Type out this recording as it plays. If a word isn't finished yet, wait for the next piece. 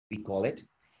we call it.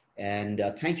 And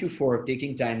thank you for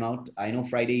taking time out. I know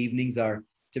Friday evenings are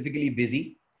typically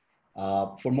busy.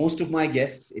 For most of my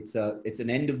guests, it's an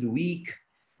end of the week.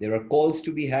 There are calls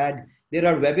to be had. There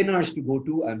are webinars to go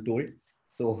to, I'm told.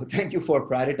 So thank you for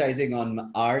prioritizing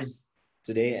on ours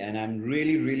today. And I'm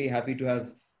really, really happy to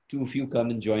have two of you come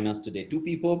and join us today. Two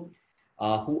people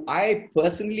who I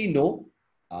personally know,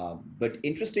 but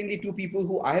interestingly, two people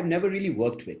who I have never really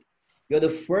worked with. You're the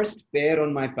first pair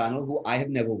on my panel who I have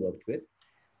never worked with.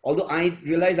 Although I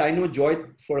realize I know Joy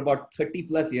for about 30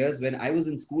 plus years when I was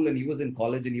in school and he was in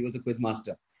college and he was a quiz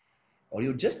master. Or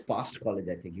you just passed college,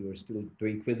 I think. You were still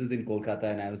doing quizzes in Kolkata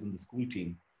and I was in the school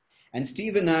team. And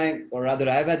Steve and I, or rather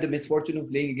I've had the misfortune of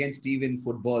playing against Steve in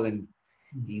football and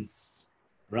he's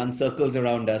run circles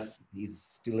around us. He's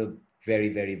still a very,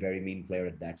 very, very mean player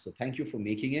at that. So thank you for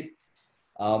making it.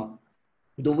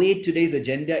 The way today's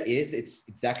agenda is, it's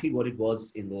exactly what it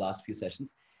was in the last few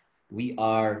sessions. We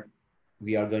are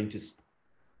going to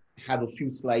have a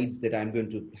few slides that I'm going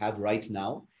to have right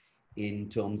now in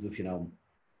terms of,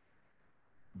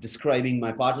 describing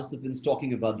my participants,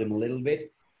 talking about them a little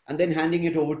bit, and then handing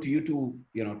it over to you to,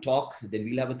 talk. Then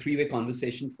we'll have a three-way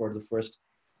conversation for the first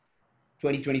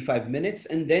 20, 25 minutes,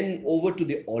 and then over to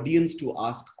the audience to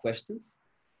ask questions.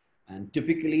 And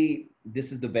typically,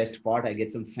 this is the best part. I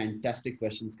get some fantastic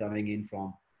questions coming in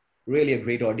from really a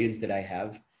great audience that I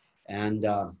have. And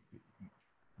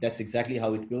that's exactly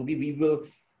how it will be. We will,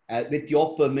 with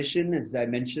your permission, as I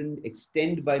mentioned,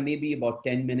 extend by maybe about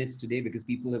 10 minutes today because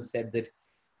people have said that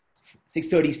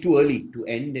 6:30 is too early to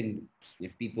end. And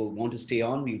if people want to stay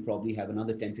on, we'll probably have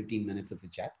another 10, 15 minutes of a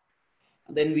chat.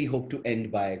 And then we hope to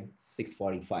end by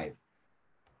 6:45.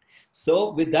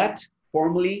 So with that,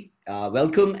 formally,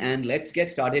 welcome and let's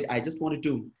get started. I just wanted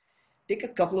to take a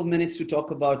couple of minutes to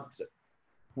talk about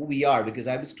who we are because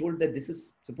I was told that this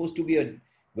is supposed to be a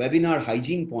webinar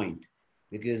hygiene point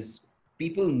because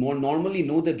people more normally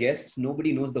know the guests,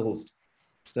 nobody knows the host.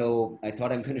 So I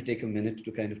thought I'm going to take a minute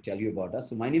to kind of tell you about us.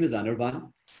 So my name is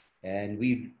Anirban and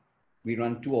we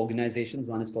run two organizations.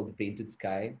 One is called The Painted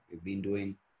Sky. We've been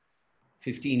doing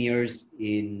 15 years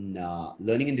in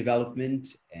learning and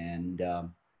development and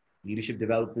leadership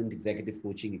development, executive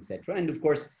coaching, etc. And of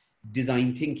course,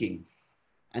 design thinking.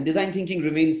 And design thinking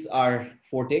remains our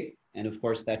forte. And of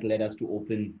course, that led us to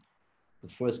open the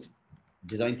first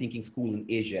design thinking school in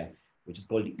Asia, which is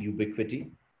called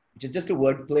Ubiquity, which is just a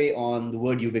wordplay on the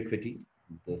word ubiquity,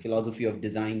 the philosophy of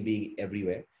design being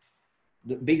everywhere.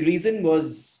 The big reason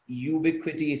was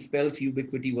ubiquity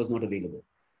was not available.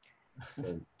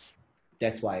 So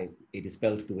that's why it is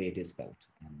spelled the way it is spelled.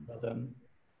 And,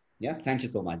 yeah, thank you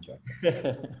so much, Joy.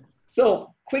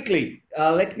 So quickly,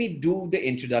 let me do the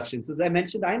introductions. As I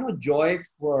mentioned, I know Joy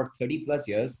for 30 plus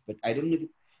years, but I don't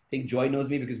think Joy knows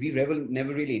me because we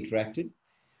never really interacted.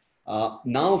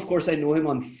 Now, of course, I know him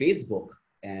on Facebook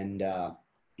and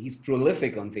he's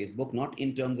prolific on Facebook, not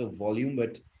in terms of volume,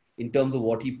 but in terms of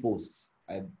what he posts.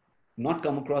 I've not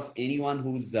come across anyone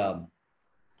whose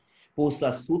posts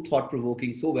are so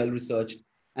thought-provoking, so well-researched.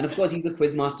 And of course, he's a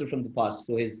quiz master from the past.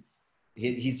 So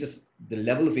he's just, the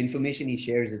level of information he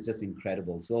shares is just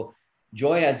incredible. So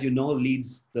Joy, as you know,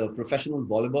 leads the Professional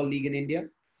Volleyball League in India.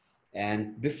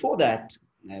 And before that,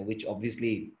 which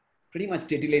obviously pretty much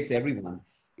titillates everyone,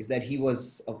 is that he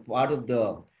was a part of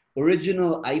the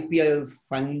original IPL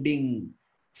founding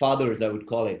fathers, I would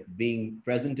call it, being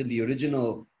present in the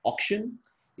original auction.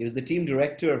 He was the team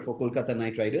director for Kolkata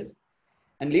Knight Riders.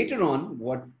 And later on,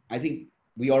 what I think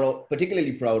we are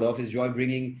particularly proud of is Joy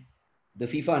bringing the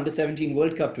FIFA Under-17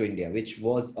 World Cup to India, which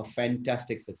was a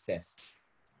fantastic success.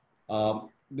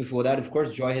 Before that, of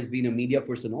course, Joy has been a media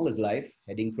person all his life,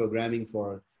 heading programming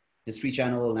for History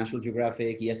Channel, National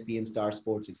Geographic, ESPN, Star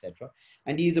Sports, etc.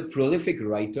 And he is a prolific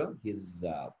writer. His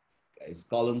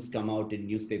columns come out in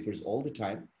newspapers all the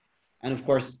time. And of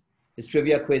course, his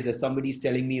trivia quiz, as somebody's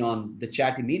telling me on the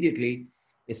chat immediately,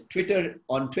 is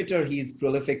on Twitter, he's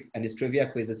prolific and his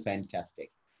trivia quiz is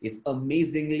fantastic. It's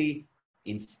amazingly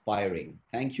inspiring.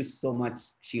 Thank you so much,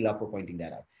 Sheila, for pointing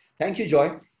that out. Thank you,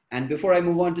 Joy. And before I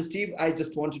move on to Steve, I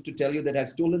just wanted to tell you that I've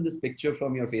stolen this picture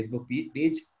from your Facebook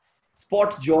page.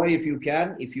 Spot Joy if you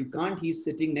can. If you can't, he's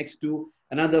sitting next to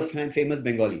another famous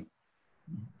Bengali.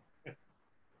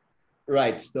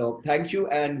 Right. So thank you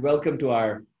and welcome to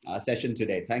our session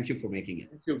today. Thank you for making it.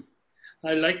 Thank you.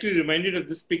 I'd like to be reminded of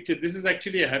this picture. This is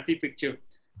actually a happy picture.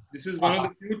 This is one of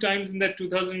the few times in that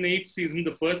 2008 season,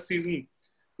 the first season,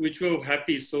 which were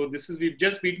happy. So we've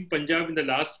just beaten Punjab in the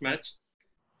last match.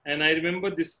 And I remember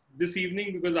this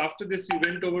evening because after this, we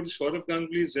went over to Saurav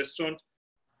Ganguly's restaurant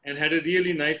and had a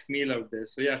really nice meal out there.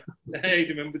 So yeah, I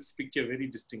remember this picture very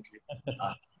distinctly.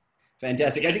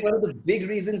 Fantastic. I think one of the big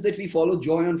reasons that we follow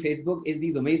Joy on Facebook is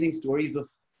these amazing stories of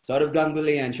Saurav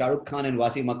Ganguly and Shah Rukh Khan and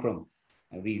Wasim Akram.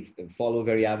 We follow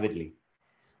very avidly.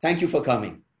 Thank you for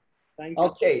coming. Thank you.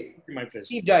 Okay, My pleasure.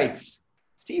 Steve Dykes.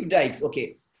 Steve Dykes.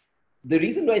 Okay, the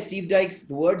reason why Steve Dykes,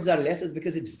 the words are less is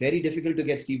because it's very difficult to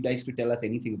get Steve Dykes to tell us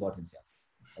anything about himself.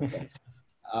 Okay.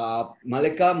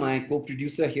 Malika, my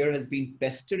co-producer here, has been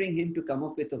pestering him to come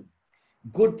up with a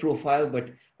good profile, but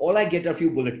all I get are a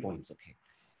few bullet points. Okay.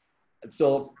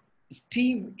 So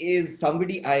Steve is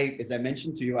somebody as I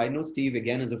mentioned to you, I know Steve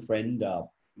again as a friend.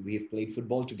 We have played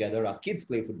football together. Our kids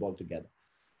play football together.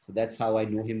 So that's how I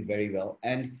know him very well.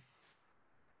 And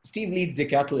Steve leads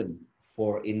Decathlon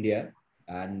for India,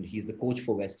 and he's the coach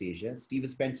for West Asia. Steve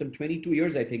has spent some 22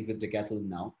 years, I think, with Decathlon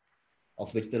now,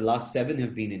 of which the last 7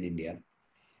 have been in India.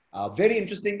 Very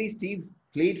interestingly, Steve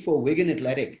played for Wigan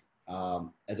Athletic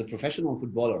as a professional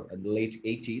footballer in the late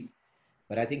 80s.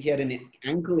 But I think he had an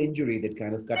ankle injury that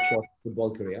kind of cut short his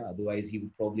football career. Otherwise, he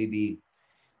would probably be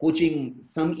coaching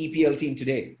some EPL team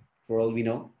today, for all we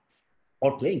know,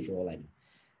 or playing for all I know.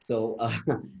 So,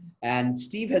 and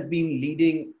Steve has been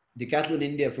leading Decathlon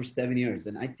India for 7 years.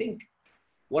 And I think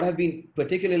what I've been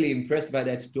particularly impressed by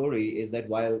that story is that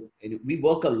while we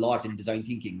work a lot in design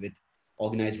thinking with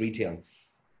organized retail,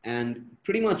 and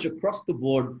pretty much across the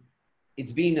board,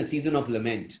 it's been a season of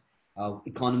lament.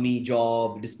 Economy,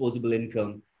 job, disposable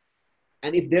income.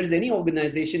 And if there's any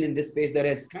organization in this space that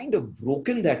has kind of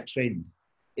broken that trend,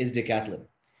 is Decathlon.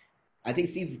 I think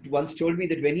Steve once told me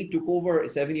that when he took over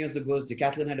 7 years ago,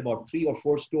 Decathlon had about 3 or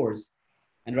 4 stores.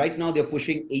 And right now they're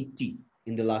pushing 80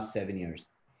 in the last 7 years.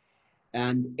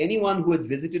 And anyone who has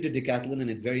visited a Decathlon,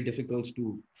 and it's very difficult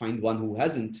to find one who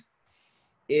hasn't,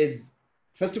 is,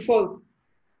 first of all,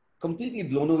 completely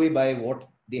blown away by what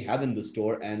they have in the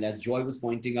store. And as Joy was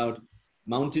pointing out,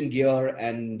 mountain gear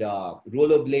and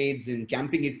rollerblades and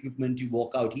camping equipment, you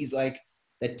walk out. He's like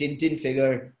that Tintin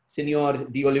figure, Senor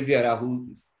de Oliveira,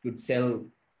 who could sell,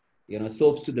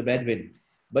 soaps to the Bedouin.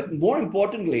 But more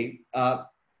importantly,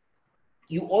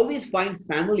 you always find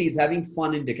families having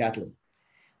fun in Decathlon.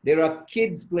 There are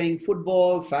kids playing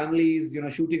football, families,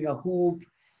 shooting a hoop.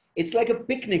 It's like a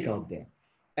picnic out there.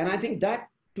 And I think that,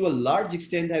 to a large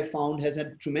extent, I found has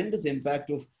had tremendous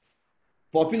impact of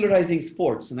popularizing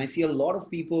sports. And I see a lot of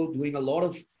people doing a lot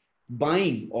of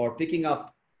buying or picking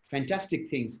up fantastic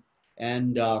things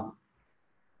and,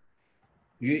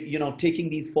 taking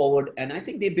these forward. And I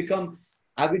think they become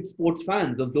avid sports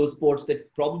fans of those sports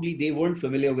that probably they weren't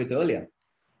familiar with earlier.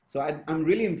 So I'm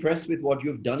really impressed with what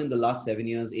you've done in the last 7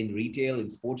 years in retail, in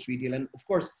sports retail, and of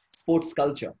course, sports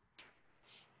culture.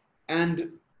 And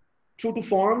true to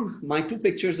form, my 2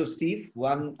 pictures of Steve,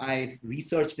 one I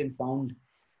researched and found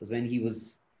was when he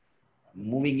was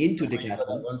moving into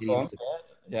Decathlon.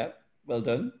 Yeah, well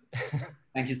done.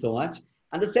 Thank you so much.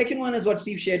 And the second one is what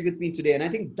Steve shared with me today. And I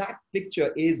think that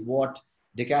picture is what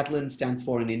Decathlon stands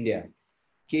for in India.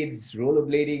 Kids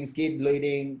rollerblading,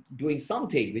 skateblading, doing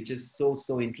something which is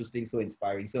so interesting, so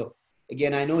inspiring. So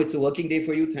again, I know it's a working day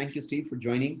for you. Thank you, Steve, for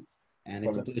joining. And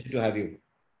it's a pleasure to have you.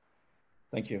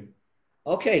 Thank you.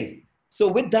 Okay. So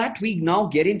with that, we now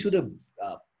get into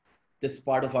this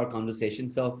part of our conversation.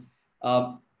 So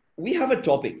we have a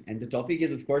topic, and the topic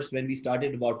is, of course, when we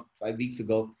started about 5 weeks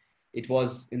ago, it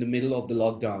was in the middle of the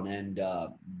lockdown, and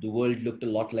the world looked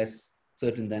a lot less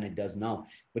certain than it does now.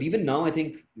 But even now, I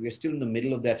think we're still in the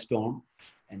middle of that storm,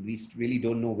 and we really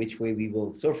don't know which way we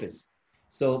will surface.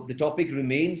 So the topic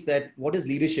remains that what is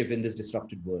leadership in this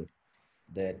disrupted world?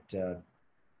 That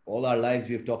all our lives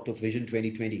we have talked of Vision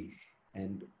 2020,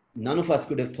 and none of us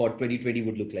could have thought 2020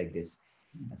 would look like this.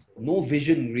 So no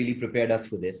vision really prepared us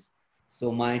for this.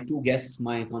 So my 2 guests,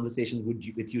 my conversation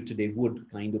with you today would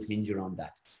kind of hinge around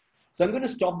that. So I'm going to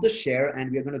stop the share and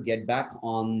we're going to get back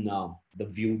on the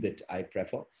view that I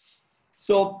prefer.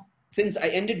 So since I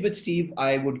ended with Steve,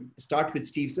 I would start with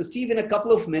Steve. So Steve, in a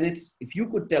couple of minutes, if you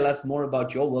could tell us more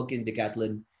about your work in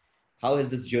Decathlon, how has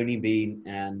this journey been?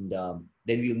 And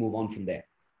then we'll move on from there.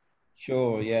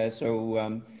 Sure, yeah.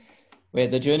 So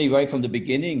the journey right from the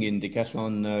beginning in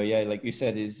Decathlon, like you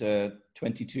said, is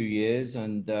 22 years,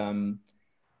 and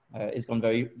it's gone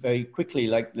very, very quickly,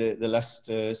 like the last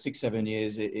 6-7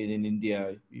 years in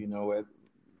India.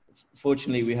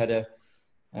 Fortunately, we had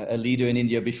a leader in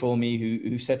India before me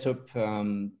who set up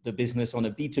the business on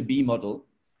a B2B model,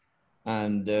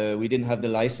 and we didn't have the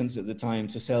license at the time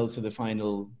to sell to the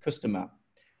final customer.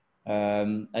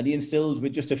 And he instilled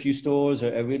with just a few stores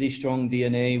a really strong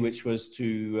DNA, which was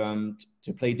to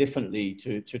play differently,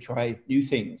 to try new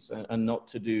things and not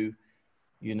to do,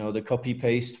 the copy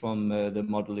paste from the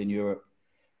model in Europe.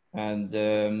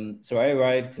 And so I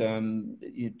arrived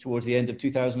towards the end of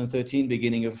 2013,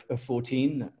 beginning of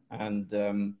 14.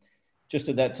 And just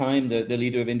at that time, the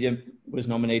leader of India was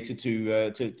nominated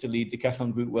to lead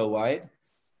Decathlon Group worldwide.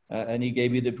 And he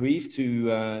gave me the brief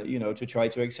to try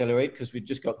to accelerate, because we'd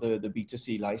just got the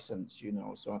B2C license,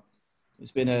 So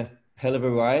it's been a hell of a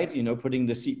ride, putting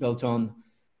the seatbelt on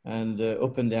and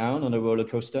up and down on a roller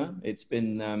coaster. It's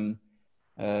been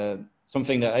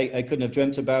something that I couldn't have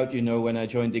dreamt about, when I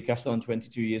joined Decathlon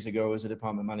 22 years ago as a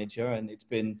department manager. And it's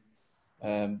been,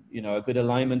 a good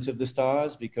alignment of the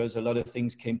stars, because a lot of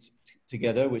things came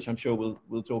together, which I'm sure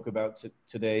we'll talk about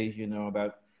today,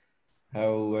 about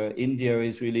how India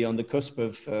is really on the cusp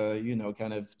of,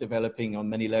 kind of developing on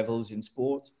many levels in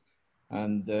sport.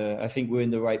 And I think we're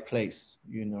in the right place,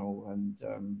 and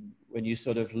when you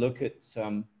sort of look at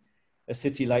a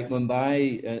city like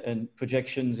Mumbai and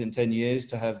projections in 10 years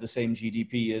to have the same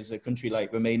GDP as a country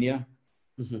like Romania,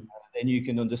 then you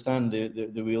can understand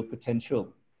the real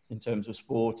potential in terms of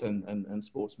sport and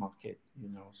sports market,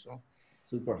 So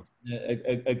Super.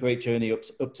 A great journey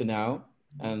up to now.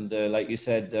 And like you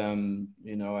said,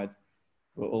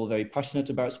 we're all very passionate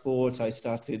about sport. I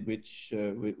started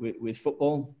with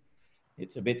football.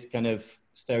 It's a bit kind of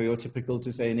stereotypical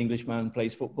to say an Englishman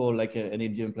plays football like an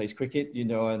Indian plays cricket,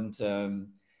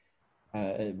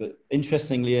 but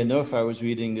interestingly enough, I was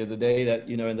reading the other day that,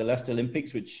 in the last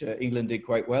Olympics, which England did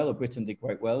quite well, or Britain did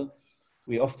quite well,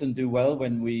 we often do well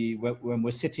when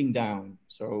we're sitting down.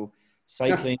 So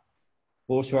cycling,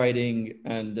 horse riding,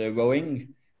 and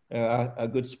rowing are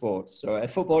good sports. So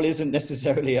football isn't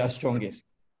necessarily our strongest.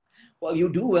 Well, you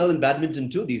do well in badminton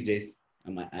too these days.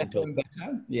 Better.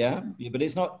 Yeah, but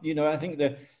it's not, I think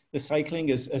the cycling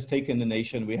has taken the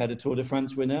nation. We had a Tour de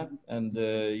France winner, and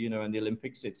in the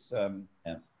Olympics, it's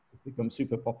become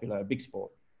super popular, a big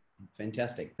sport.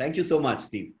 Fantastic. Thank you so much,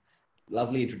 Steve.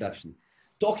 Lovely introduction.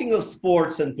 Talking of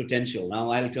sports and potential,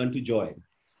 now I'll turn to Joy.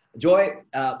 Joy,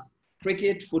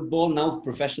 cricket, football, now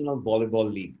professional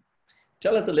volleyball league.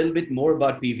 Tell us a little bit more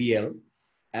about PVL.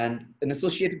 And an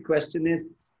associated question is,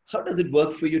 how does it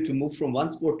work for you to move from one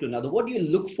sport to another? What do you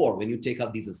look for when you take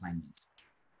up these assignments?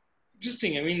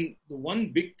 Interesting. I mean, the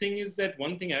one big thing is that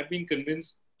one thing I've been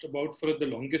convinced about for the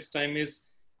longest time is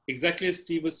exactly as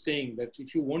Steve was saying, that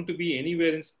if you want to be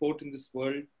anywhere in sport in this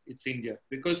world, it's India.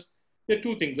 Because there are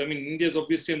two things. I mean, India is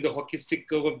obviously on the hockey stick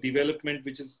curve of development,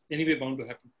 which is anyway bound to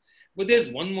happen. But there's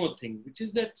one more thing, which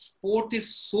is that sport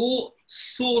is so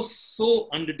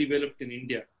underdeveloped in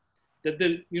India, that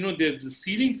the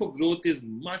ceiling for growth is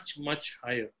much, much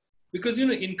higher. Because,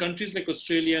 in countries like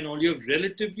Australia and all, you have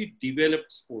relatively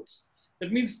developed sports.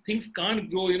 That means things can't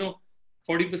grow, 40%,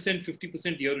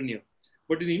 50% year on year.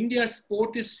 But in India,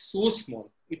 sport is so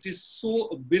small. It is so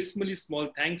abysmally small,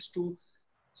 thanks to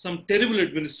some terrible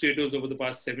administrators over the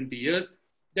past 70 years,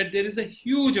 that there is a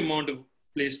huge amount of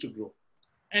place to grow.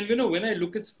 And, when I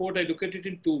look at sport, I look at it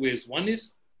in two ways. One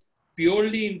is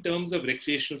purely in terms of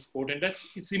recreational sport. And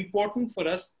it's important for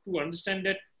us to understand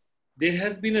that there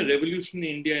has been a revolution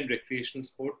in India in recreational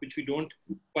sport, which we don't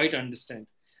quite understand.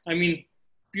 I mean,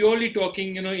 purely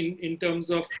talking, in terms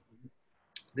of,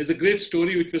 there's a great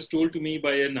story which was told to me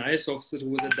by an IS officer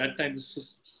who was at that time the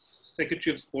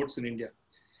Secretary of Sports in India.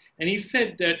 And he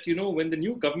said that, when the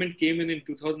new government came in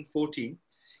 2014,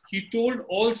 he told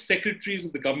all secretaries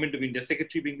of the government of India,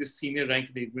 secretary being the senior rank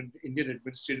in the Indian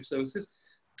Administrative Services,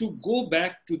 to go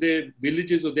back to their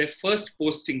villages or their first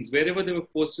postings, wherever they were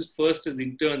posted first as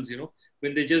interns,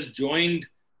 when they just joined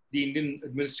the Indian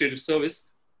Administrative Service,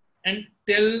 and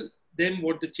tell them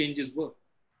what the changes were.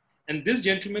 And this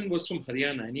gentleman was from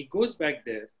Haryana, and he goes back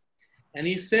there and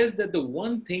he says that the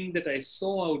one thing that I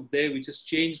saw out there which has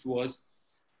changed was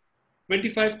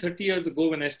 25, 30 years ago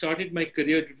when I started my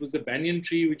career, it was the banyan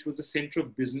tree, which was the center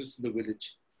of business in the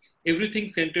village. Everything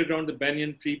centered around the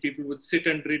banyan tree. People would sit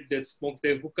under it, they'd smoke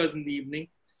their hookahs in the evening.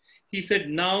 He said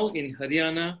now in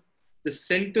Haryana, the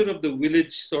center of the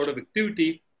village sort of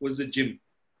activity was the gym.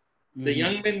 Mm-hmm. The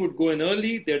young men would go in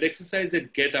early, they'd exercise,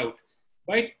 they'd get out.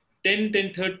 By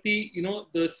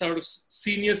 10:30, the sort of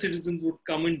senior citizens would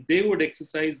come and they would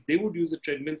exercise, they would use the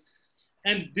treadmills.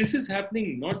 And this is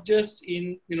happening not just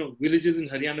in, villages in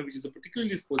Haryana, which is a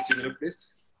particularly sports developed place,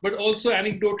 but also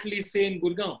anecdotally, say in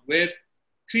Gurgaon, where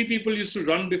 3 people used to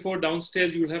run before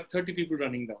downstairs, you will have 30 people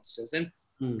running downstairs. And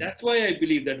that's why I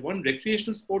believe that one,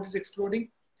 recreational sport is exploding.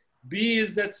 B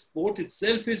is that sport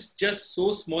itself is just so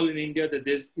small in India that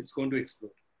it's going to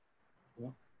explode. Yeah.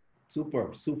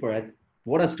 Super.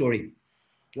 What a story.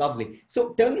 Lovely. So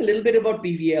tell me a little bit about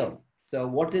PVL.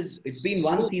 So it's been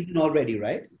one season already,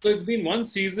 right? So it's been one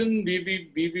season. We've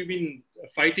been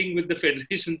fighting with the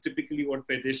federation, typically what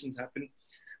federations happen.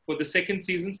 for the second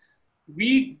season.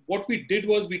 What we did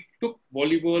was we took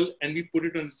volleyball and we put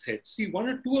it on its head. See, one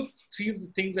or two or three of the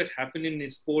things that happen in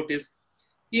sport is,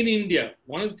 in India,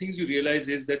 one of the things you realize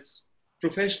is that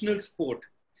professional sport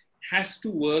has to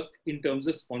work in terms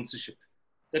of sponsorship.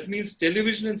 That means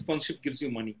television and sponsorship gives you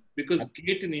money, because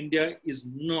gate in India is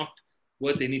not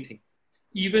worth anything.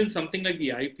 Even something like the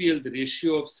IPL, the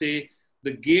ratio of, say,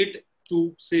 the gate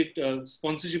to, say,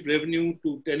 sponsorship revenue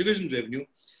to television revenue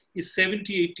is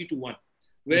 70-80 to 1.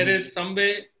 Whereas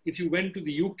somewhere, if you went to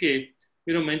the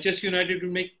UK, Manchester United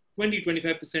would make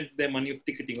 20-25% of their money of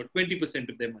ticketing, or 20%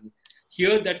 of their money.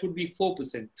 Here, that would be 4%,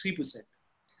 3%.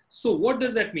 So what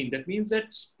does that mean? That means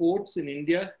that sports in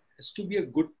India has to be a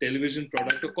good television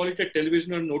product, or call it a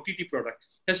television or an OTT product.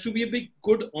 It has to be a big,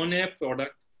 good on-air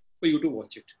product for you to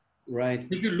watch it. Right.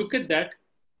 If you look at that,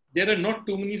 there are not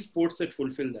too many sports that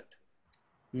fulfill that.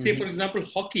 Say, for example,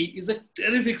 hockey is a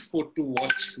terrific sport to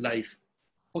watch live.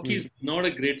 Hockey is not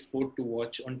a great sport to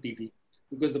watch on TV,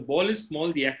 because the ball is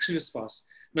small, the action is fast.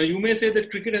 Now, you may say that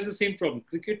cricket has the same problem.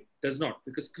 Cricket does not,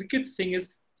 because cricket's thing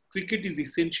is, cricket is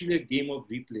essentially a game of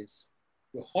replays.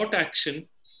 The hot action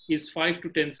is 5 to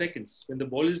 10 seconds. When the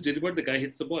ball is delivered, the guy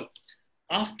hits the ball.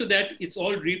 After that, it's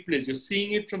all replays. You're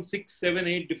seeing it from 6, 7,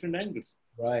 8 different angles.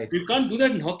 Right. You can't do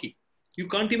that in hockey. You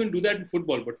can't even do that in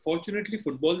football. But fortunately,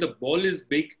 football, the ball is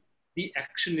big. The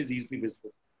action is easily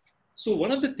visible. So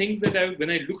one of the things that when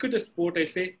I look at a sport, I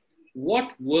say,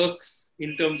 what works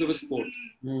in terms of a sport?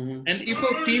 And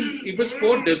if a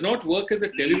sport does not work as a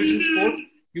television sport,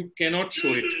 you cannot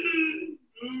show it.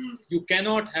 You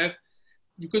cannot have,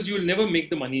 because you will never make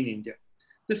the money in India.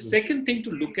 The second thing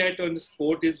to look at on the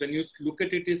sport is, when you look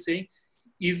at it, is saying,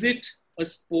 is it a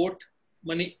sport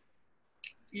money?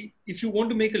 If you want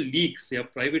to make a league, say a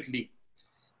private league,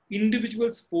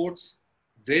 individual sports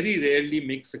very rarely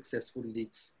make successful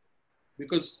leagues.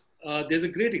 Because there's a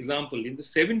great example. In the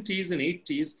 70s and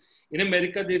 80s, in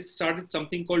America, they started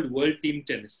something called World Team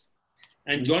Tennis.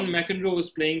 And John McEnroe was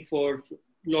playing for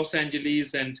Los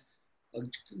Angeles, and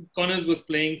Connors was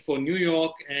playing for New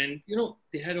York. And,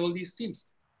 they had all these teams.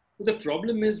 But the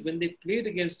problem is, when they played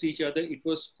against each other, it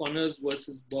was Connors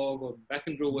versus Borg, or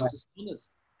McEnroe versus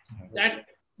Connors.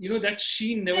 That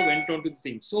sheen never went on to the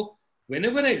thing. So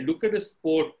whenever I look at a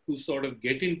sport to sort of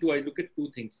get into, I look at two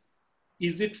things.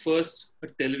 Is it first a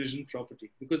television property?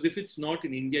 Because if it's not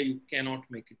in India, you cannot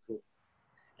make it grow.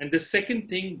 And the second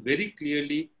thing, very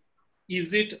clearly,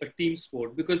 is it a team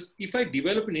sport? Because if I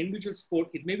develop an individual sport,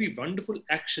 it may be wonderful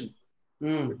action.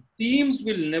 But teams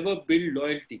will never build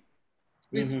loyalty.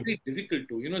 It's very difficult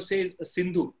to, say a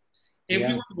Sindhu.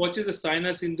 Everyone watches a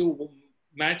Saina Sindhu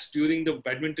match during the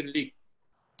badminton league.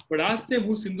 But ask them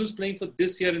who Sindhu's playing for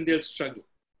this year, and they'll struggle.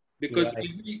 Because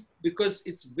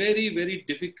it's very, very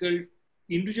difficult.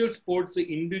 Individual sports, the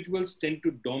individuals tend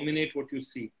to dominate what you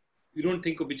see. You don't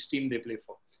think of which team they play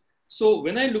for. So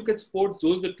when I look at sports,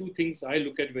 those are the two things I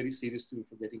look at very seriously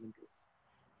for getting into it.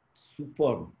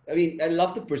 Superb. I mean, I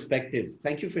love the perspectives.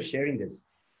 Thank you for sharing this.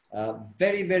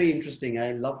 Very, very interesting.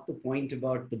 I love the point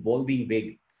about the ball being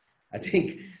big. I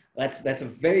think that's a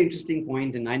very interesting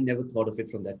point, and I never thought of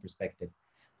it from that perspective.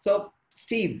 So,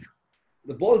 Steve,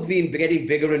 the ball's been getting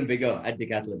bigger and bigger at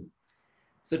Decathlon.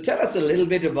 So tell us a little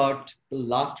bit about the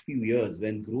last few years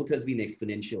when growth has been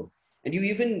exponential. And you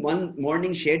even one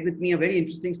morning shared with me a very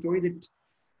interesting story that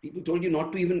people told you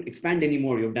not to even expand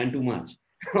anymore. You've done too much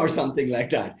or something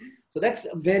like that. So that's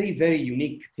a very, very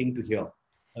unique thing to hear.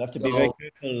 I'll have to be very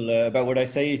careful about what I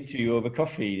say to you over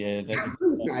coffee.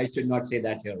 I should not say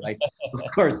that here, right?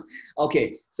 Of course.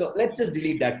 Okay, so let's just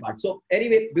delete that part. So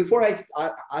anyway, before I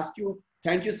ask you,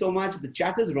 thank you so much. The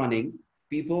chat is running.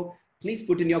 People, please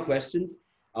put in your questions.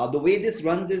 The way this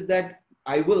runs is that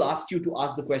I will ask you to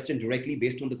ask the question directly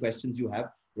based on the questions you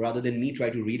have, rather than me try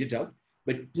to read it out.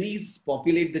 But please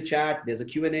populate the chat. There's a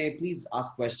Q&A. Please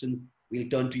ask questions. We'll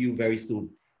turn to you very soon.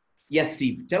 Yes,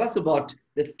 Steve, tell us about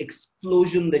this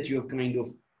explosion that you have kind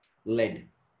of led.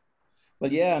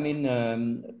 Well, yeah, I mean,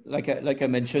 like I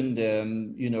mentioned,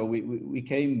 we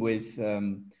came with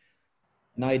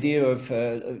an idea of,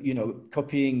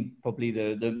 copying probably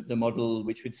the model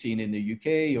which we'd seen in the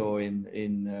UK or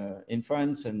in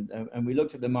France, and we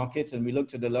looked at the market, and we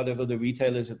looked at a lot of other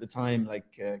retailers at the time,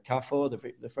 like Carrefour,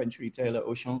 the French retailer,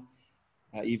 Auchan,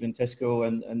 even Tesco,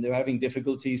 and they're having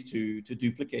difficulties to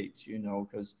duplicate,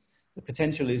 because the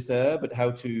potential is there, but how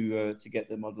to get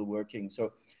the model working.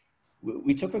 So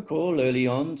we took a call early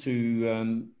on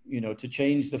to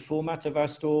change the format of our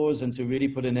stores and to really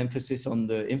put an emphasis on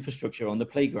the infrastructure, on the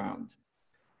playground.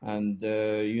 And,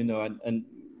 and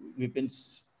we've been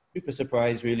super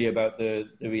surprised really about the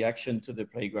reaction to the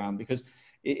playground, because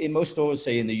in most stores,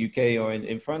 say in the UK or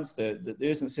in France, there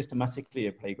isn't systematically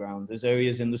a playground. There's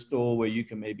areas in the store where you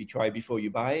can maybe try before you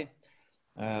buy,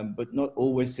 but not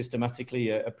always systematically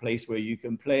a place where you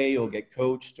can play or get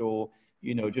coached or,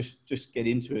 you know, just get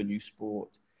into a new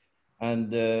sport.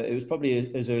 And it was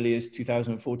probably as early as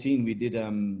 2014, we did a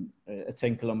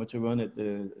 10-kilometer run at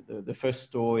the first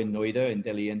store in Noida in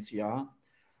Delhi NCR.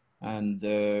 And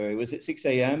it was at 6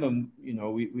 a.m. And, you know,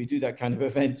 we do that kind of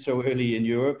event so early in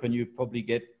Europe, and you probably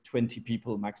get 20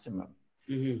 people maximum.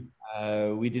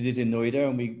 Mm-hmm. We did it in Noida,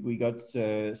 and we got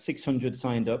 600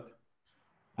 signed up.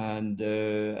 And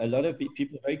a lot of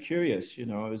people are very curious. You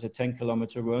know, it was a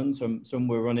 10-kilometer run. Some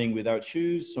were running without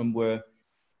shoes. Some were,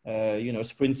 you know,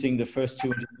 sprinting the first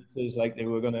 200 meters like they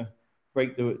were going to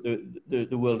break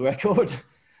the world record.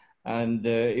 And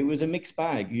it was a mixed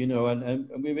bag, you know, and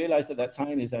we realized at that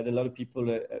time is that a lot of people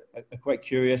are quite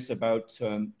curious about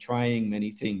trying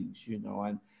many things, you know,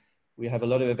 and we have a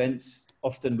lot of events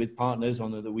often with partners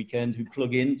on the weekend who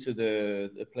plug into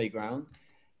the playground.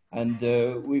 And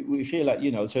we feel like,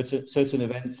 you know, certain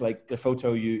events like the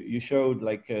photo you showed,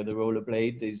 like the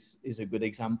rollerblade is a good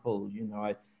example. You know,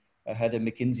 I had a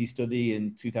McKinsey study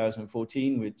in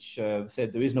 2014, which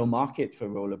said there is no market for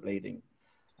rollerblading.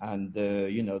 And,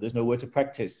 you know, there's nowhere to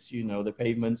practice. You know, the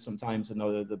pavements sometimes are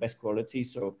not the best quality.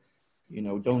 So, you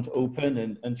know, don't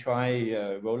open and try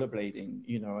rollerblading,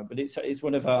 you know, but it's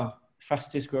one of our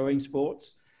fastest growing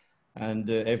sports. And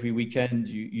every weekend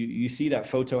you see that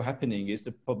photo happening is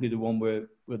probably the one we're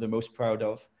the most proud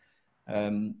of,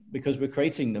 because we're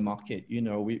creating the market. You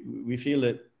know, we feel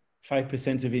that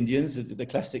 5% of Indians, the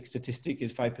classic statistic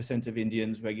is 5% of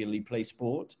Indians regularly play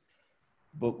sport.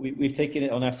 But we've taken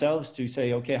it on ourselves to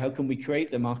say, okay, how can we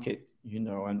create the market, you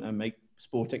know, and make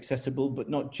sport accessible, but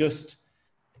not just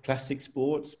classic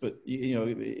sports, but, you know,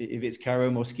 if it's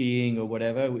carom or skiing or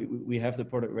whatever, we have the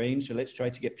product range. So let's try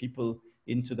to get people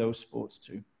into those sports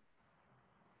too.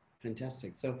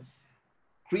 Fantastic. So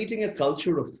creating a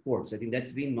culture of sports, I think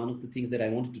that's been one of the things that I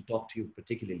wanted to talk to you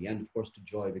particularly, and of course to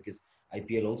Joy, because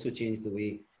IPL also changed the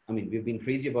way, I mean, we've been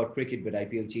crazy about cricket, but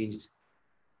IPL changed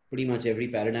pretty much every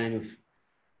paradigm of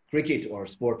cricket or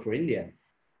sport for India.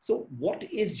 So what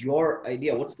is your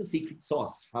idea? What's the secret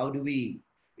sauce? How do we,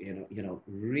 you know,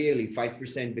 really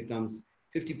 5% becomes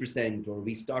 50%, or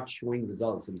we start showing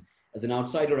results? And as an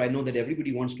outsider, I know that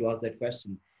everybody wants to ask that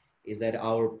question, is that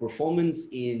our performance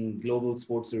in global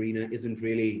sports arena isn't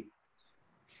really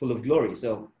full of glory.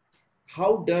 So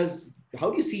how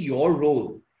do you see your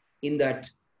role in that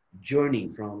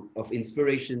journey of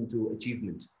inspiration to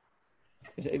achievement?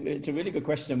 It's a really good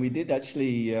question. And we did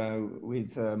actually,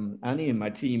 with Annie and my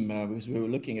team, because we were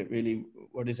looking at really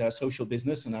what is our social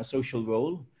business and our social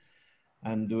role.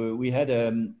 And we had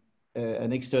an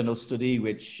external study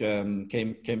which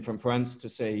came from France to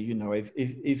say, you know, if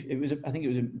it was, I think it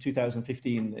was in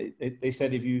 2015, they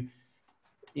said if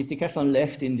Decathlon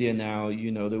left India now,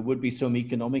 you know, there would be some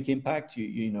economic impact,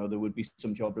 you know, there would be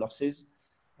some job losses.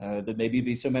 There maybe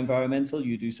be some environmental,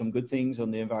 you do some good things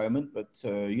on the environment, but,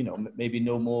 you know, maybe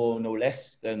no more, no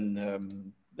less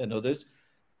than others.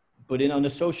 But on a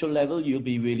social level, you'll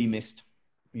be really missed,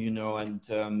 you know,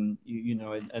 and, you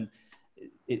know, and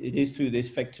it is through this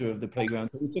vector of the playground.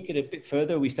 But we took it a bit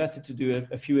further. We started to do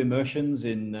a few immersions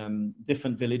in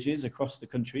different villages across the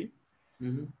country.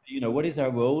 Mm-hmm. You know, what is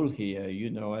our role here, you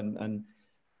know, and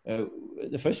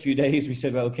the first few days we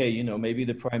said, well, okay, you know, maybe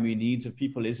the primary needs of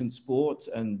people isn't sport,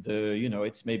 and you know,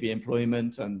 it's maybe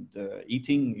employment and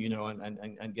eating, you know,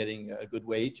 and getting a good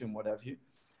wage and what have you.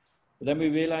 But then we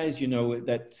realized, you know,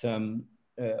 that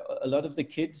a lot of the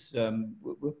kids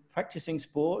were practicing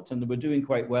sport and were doing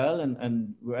quite well,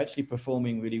 and were actually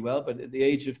performing really well. But at the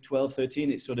age of 12,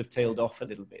 13, it sort of tailed off a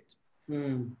little bit,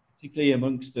 particularly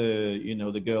amongst the, you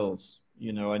know, the girls,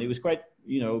 you know, and it was quite,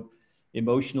 you know,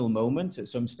 emotional moment at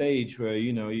some stage where,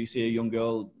 you know, you see a young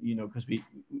girl, you know, because we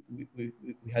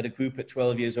had a group at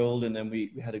 12 years old, and then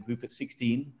we had a group at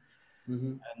 16. Mm-hmm.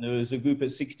 And there was a group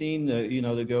at 16, you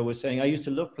know, the girl was saying, I used to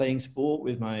love playing sport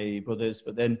with my brothers,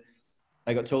 but then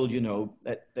I got told, you know,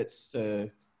 that's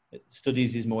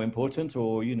studies is more important,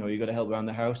 or, you know, you got to help around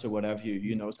the house or what have you,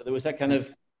 you know. So there was that kind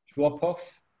of drop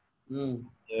off.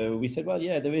 We said, well,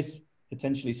 yeah, there is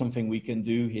potentially something we can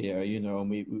do here, you know, and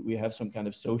we have some kind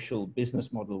of social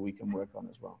business model we can work on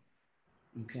as well.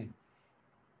 Okay.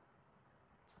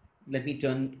 Let me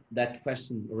turn that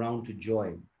question around to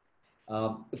Joy.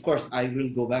 Of course, I will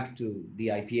go back to the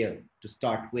IPL to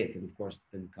start with, and of course,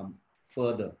 then come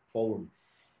further forward.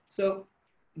 So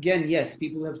again, yes,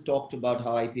 people have talked about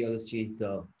how IPL has changed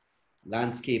the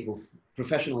landscape of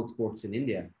professional sports in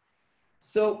India.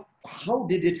 So how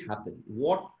did it happen?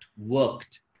 What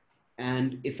worked?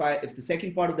 And if the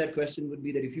second part of that question would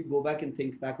be that if you go back and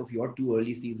think back of your two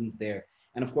early seasons there,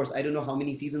 and of course, I don't know how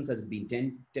many seasons has it been,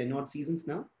 10 odd seasons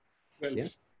now? Well, Yeah,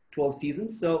 12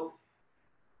 seasons. So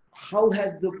how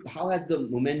has the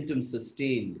momentum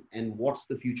sustained, and what's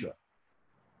the future?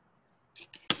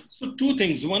 so two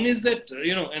things. One is that,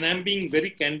 and I'm being very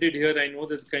candid here. I know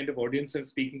that the kind of audience I'm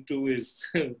speaking to is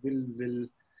will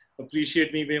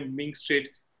appreciate me being straight.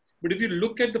 But if you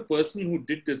look at the person who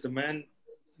did this, the man,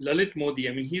 Lalit Modi,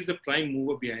 I mean, he's a prime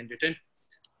mover behind it. And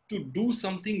to do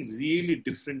something really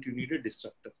different, you need a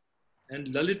disruptor. And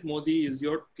Lalit Modi is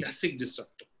your classic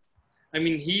disruptor. I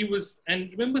mean, he was, and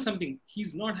remember something,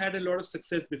 he's not had a lot of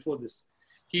success before this.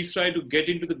 He's tried to get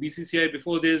into the BCCI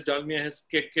before this. Dalmia has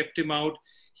kept him out.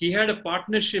 He had a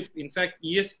partnership. In fact,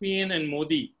 ESPN and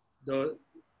Modi,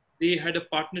 they had a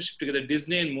partnership together,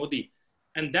 Disney and Modi.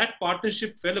 And that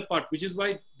partnership fell apart, which is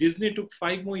why Disney took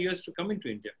 5 more years to come into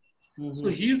India. Mm-hmm. So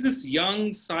he's this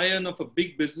young scion of a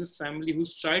big business family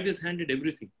who's tried his hand at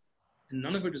everything. And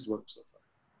none of it has worked so far.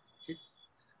 Okay?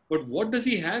 But what does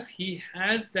he have? He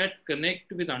has that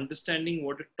connect with understanding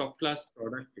what a top-class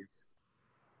product is.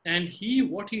 And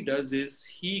what he does is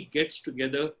he gets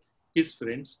together his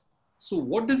friends. So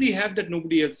what does he have that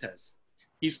nobody else has?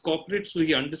 He's corporate, so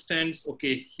he understands,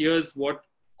 okay, here's what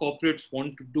corporates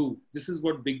want to do. This is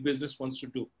what big business wants to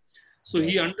do. So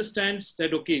he understands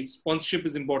that, okay, sponsorship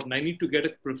is important. I need to get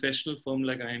a professional firm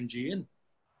like IMG in.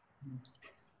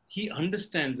 He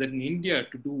understands that in India,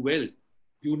 to do well,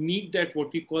 you need that,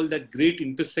 what we call that great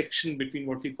intersection between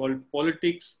what we call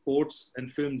politics, sports,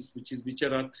 and films, which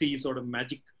are our three sort of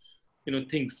magic,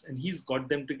 things. And he's got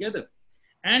them together.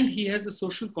 And he has a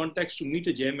social context to meet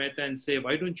a Jay Mehta and say,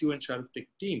 why don't you and Shah Rukh take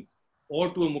a team?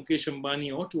 Or to a Mukesh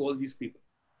Ambani, or to all these people.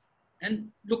 And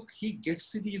look, he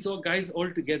gets these guys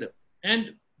all together.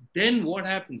 And then what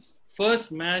happens?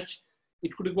 First match,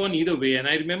 it could have gone either way. And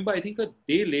I remember, I think a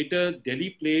day later,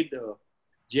 Delhi played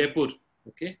Jaipur,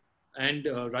 okay, and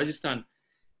Rajasthan.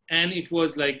 And it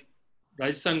was like,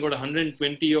 Rajasthan got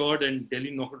 120 odd and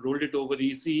Delhi rolled it over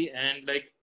easy. And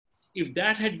like, if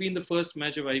that had been the first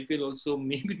match of IPL also,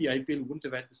 maybe the IPL wouldn't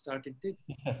have had the start it did.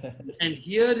 And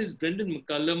here is Brendan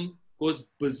McCullum goes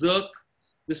berserk.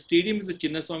 The stadium is a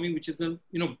Chinnaswamy, which is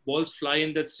balls fly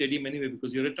in that stadium anyway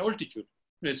because you're at altitude.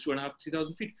 It's 2,500,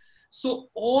 3,000 feet. So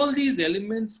all these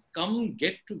elements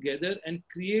get together and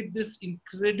create this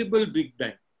incredible big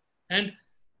bang. And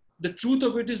the truth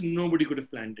of it is nobody could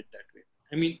have planned it that way.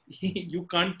 I mean, you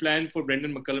can't plan for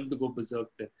Brendan McCullum to go berserk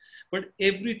there. But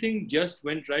everything just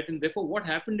went right. And therefore, what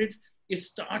happened is it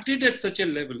started at such a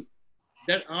level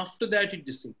that after that, it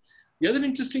just... The other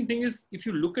interesting thing is, if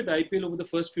you look at IPL over the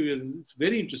first few years, it's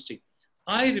very interesting.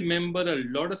 I remember a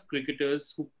lot of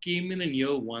cricketers who came in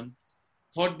year one,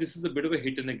 thought this is a bit of a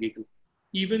hit and a giggle.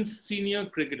 Even senior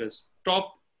cricketers,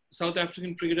 top South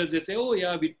African cricketers, they say, oh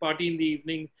yeah, we party in the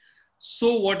evening.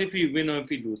 So what if we win or if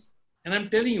we lose? And I'm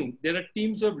telling you, there are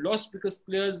teams who have lost because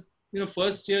players,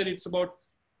 first year it's about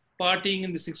partying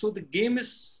and this thing. So the game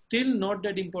is still not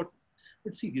that important.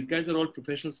 But see, these guys are all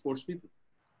professional sports people.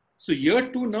 So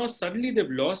year two, now suddenly they've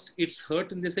lost, it's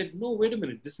hurt, and they said, no, wait a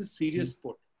minute, this is serious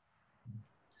sport.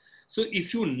 So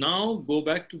if you now go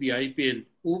back to the IPL,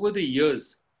 over the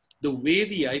years, the way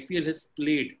the IPL has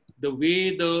played, the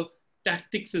way the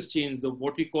tactics has changed,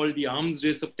 what we call the arms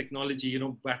race of technology,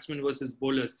 batsmen versus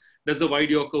bowlers. Does the wide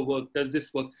Yorker work? Does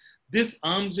this work? This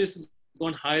arms race has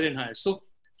gone higher and higher. So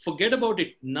forget about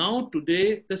it. Now,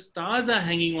 today, the stars are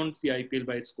hanging on to the IPL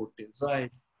by its coattails.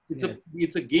 Right.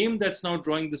 It's a game that's now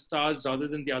drawing the stars rather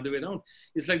than the other way around.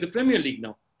 It's like the Premier League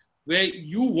now, where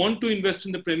you want to invest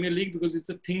in the Premier League because it's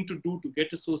a thing to do to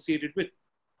get associated with.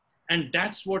 And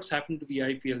that's what's happened to the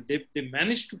IPL. They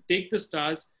managed to take the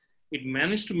stars. It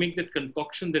managed to make that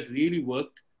concoction that really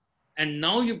worked. And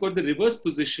now you've got the reverse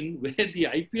position where the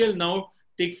IPL now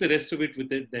takes the rest of it with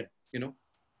them,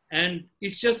 And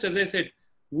it's just, as I said,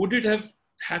 would it have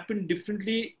happened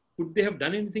differently? Could they have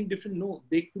done anything different? No,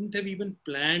 they couldn't have even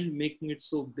planned making it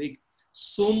so big.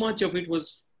 So much of it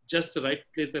was just the right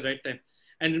place, the right time.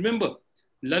 And remember,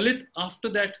 Lalit, after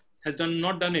that, has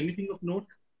not done anything of note.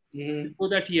 Before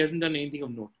that, he hasn't done anything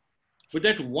of note. But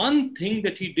that one thing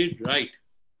that he did right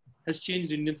has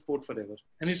changed Indian sport forever.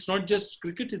 And it's not just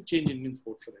cricket, it's changed Indian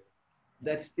sport forever.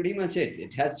 That's pretty much it.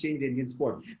 It has changed Indian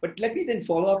sport. But let me then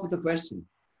follow up with a question.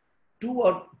 Two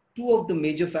of the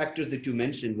major factors that you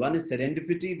mentioned, one is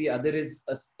serendipity, the other is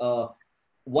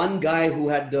one guy who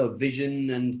had the vision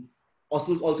and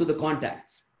also the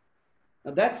contacts.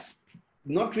 Now that's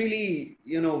not really,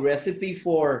 recipe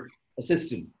for a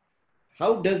system.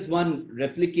 How does one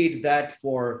replicate that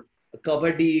for a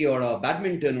kabaddi or a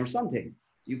badminton or something?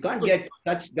 You can't get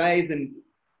such guys and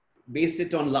base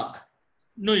it on luck.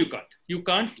 No, you can't. You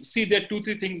can't. See, there are two,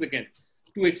 three things again.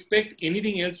 To expect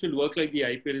anything else will work like the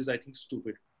IPL is, I think,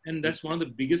 stupid. And that's one of the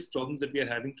biggest problems that we are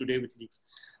having today with leagues.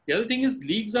 The other thing is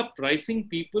leagues are pricing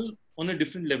people on a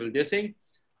different level. They're saying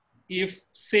if,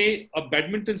 say, a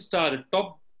badminton star, a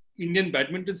top Indian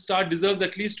badminton star deserves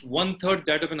at least 1/3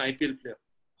 that of an IPL player.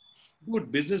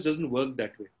 Dude, business doesn't work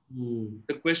that way.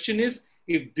 The question is,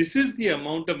 if this is the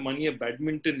amount of money a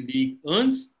badminton league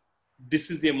earns,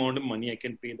 this is the amount of money I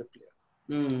can pay the player.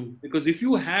 Because if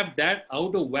you have that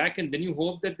out of whack and then you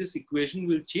hope that this equation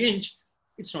will change,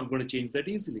 it's not going to change that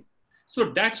easily.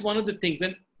 So that's one of the things.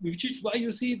 And which is why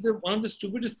you see one of the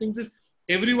stupidest things is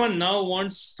everyone now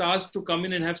wants stars to come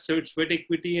in and have sweat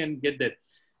equity and get that.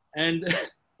 And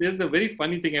there's a very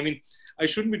funny thing. I mean, I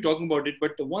shouldn't be talking about it,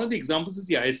 but one of the examples is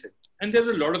the ISL. And there's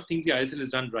a lot of things the ISL has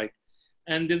done right.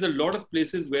 And there's a lot of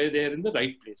places where they're in the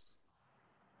right place.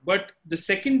 But the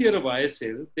second year of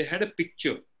ISL, they had a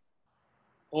picture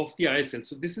of the ISL.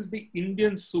 So this is the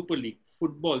Indian Super League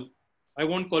football. I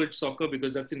won't call it soccer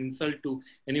because that's an insult to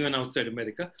anyone outside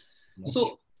America. Yes.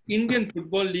 So Indian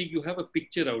Football League, you have a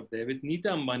picture out there with Nita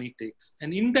Ambani takes.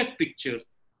 And in that picture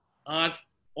are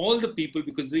all the people,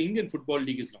 because the Indian Football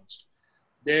League is launched.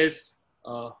 There's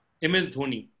MS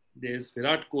Dhoni. There's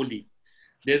Virat Kohli.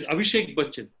 There's Abhishek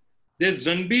Bachchan. There's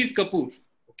Ranbir Kapoor.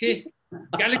 Okay.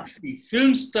 Galaxy,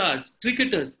 film stars,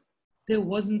 cricketers. There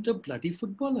wasn't a bloody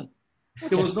footballer.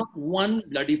 There was not one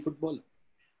bloody footballer.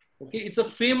 Okay, it's a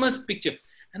famous picture.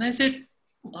 And I said,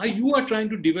 you are trying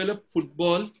to develop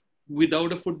football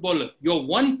without a footballer. Your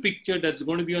one picture that's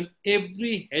going to be on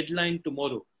every headline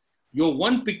tomorrow, your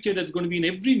one picture that's going to be in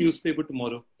every newspaper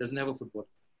tomorrow doesn't have a footballer.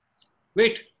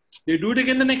 Wait, they do it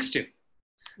again the next year.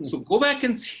 So go back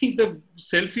and see the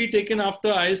selfie taken after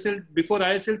ISL, before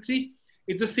ISL 3.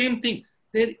 It's the same thing.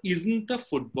 There isn't a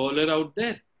footballer out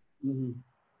there.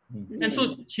 And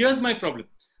so here's my problem.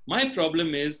 My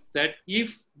problem is that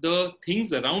if the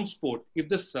things around sport, if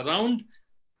the surround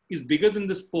is bigger than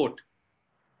the sport,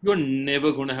 you're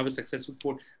never going to have a successful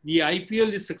sport. The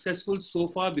IPL is successful so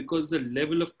far because the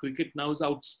level of cricket now is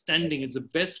outstanding. It's the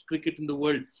best cricket in the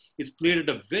world. It's played at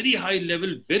a very high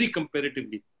level, very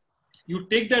competitively. You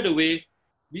take that away,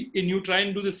 and you try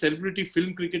and do the celebrity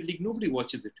film cricket league, nobody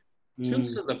watches it. Film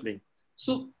stars are playing.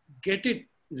 So get it.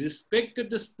 Respect that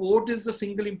the sport is the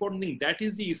single important thing. That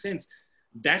is the essence.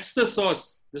 That's the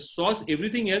sauce. The sauce,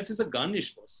 everything else is a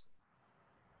garnish, boss.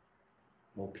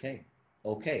 Okay.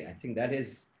 I think that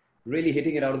is really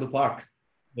hitting it out of the park.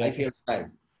 Yeah. I feel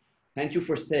fine. Thank you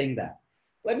for saying that.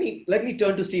 Let me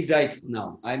turn to Steve Dykes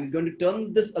now. I'm going to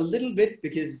turn this a little bit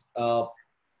because I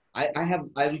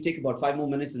will take about 5 more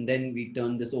minutes and then we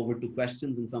turn this over to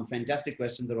questions, and some fantastic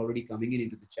questions are already coming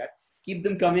into the chat. Keep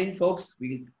them coming, folks.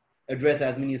 We'll address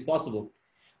as many as possible.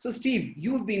 So Steve,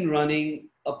 you've been running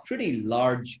a pretty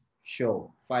large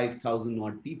show, 5,000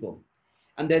 odd people.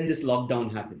 And then this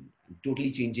lockdown happened. I'm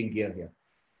totally changing gear here.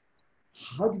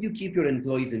 How did you keep your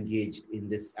employees engaged in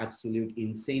this absolute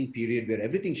insane period where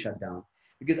everything shut down?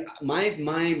 Because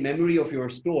my memory of your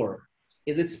store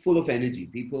is it's full of energy.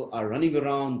 People are running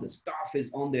around, the staff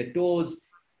is on their toes.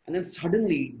 And then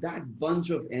suddenly that bunch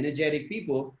of energetic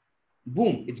people,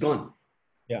 boom, it's gone.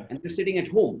 Yeah. And they're sitting at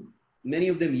home, many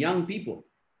of them young people.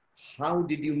 How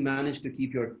did you manage to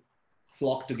keep your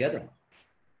flock together?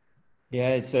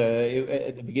 Yeah, it's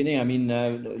at the beginning, I mean,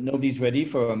 nobody's ready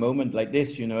for a moment like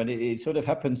this, you know, and it sort of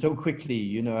happened so quickly,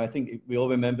 you know. I think we all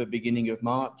remember beginning of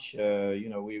March, you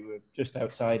know, we were just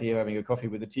outside here having a coffee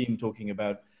with the team talking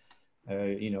about,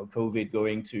 you know, COVID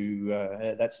going to,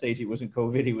 at that stage it wasn't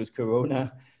COVID, it was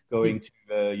Corona going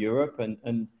to Europe.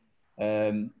 And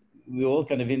we were all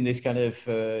kind of in this kind of,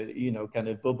 you know, kind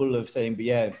of bubble of saying, but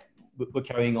yeah, we're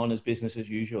carrying on as business as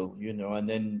usual, you know. And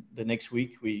then the next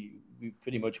week we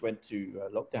pretty much went to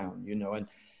lockdown, you know. And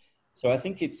so I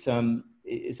think it's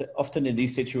often in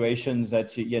these situations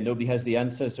that, yeah, nobody has the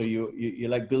answer. So you're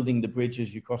like building the bridge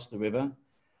as you cross the river.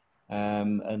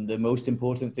 And the most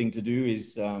important thing to do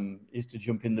is to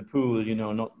jump in the pool, you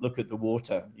know, not look at the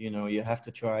water. You know, you have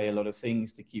to try a lot of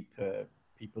things to keep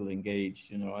people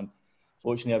engaged, you know. And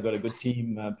fortunately, I've got a good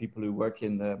team, people who work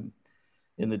in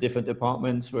the different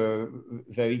departments were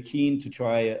very keen to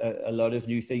try a lot of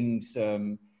new things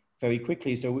very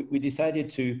quickly. So we decided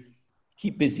to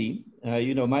keep busy.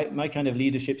 You know, my kind of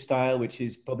leadership style, which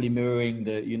is probably mirroring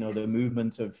the, you know, the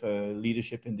movement of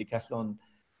leadership in Decathlon,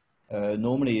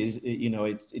 normally is, you know,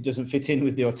 it doesn't fit in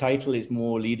with your title. It's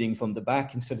more leading from the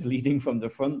back instead of leading from the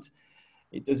front.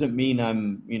 It doesn't mean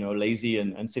I'm, you know, lazy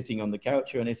and sitting on the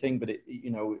couch or anything, but it,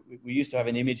 you know, we used to have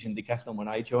an image in Decathlon when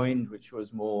I joined, which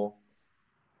was more,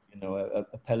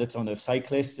 a peloton of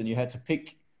cyclists, and you had to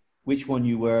pick which one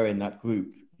you were in that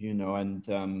group, and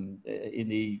in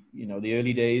the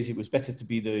early days, it was better to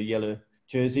be the yellow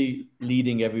jersey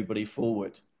leading everybody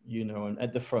forward, and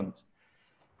at the front.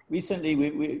 Recently,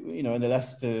 we in the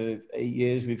last 8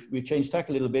 years, we've changed tack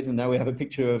a little bit, and now we have a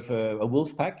picture of a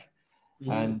wolf pack.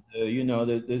 And,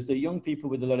 there's the young people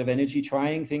with a lot of energy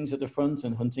trying things at the front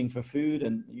and hunting for food,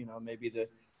 and, maybe the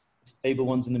stable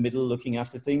ones in the middle looking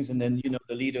after things, and then,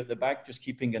 the leader at the back just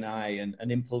keeping an eye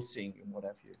and impulsing and what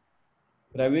have you.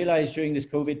 But I realized during this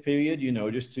COVID period,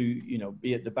 just to,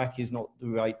 be at the back is not the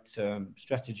right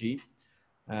strategy.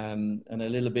 And a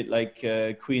little bit like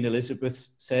Queen Elizabeth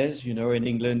says, in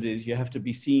England, is you have to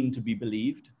be seen to be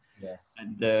believed. Yes.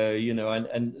 And,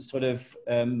 and sort of,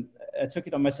 I took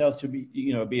it on myself to be,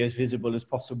 be as visible as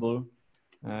possible.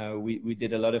 We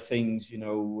did a lot of things,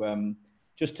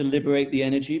 just to liberate the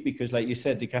energy, because like you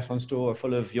said, Decathlon store are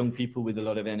full of young people with a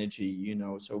lot of energy,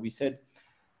 So we said,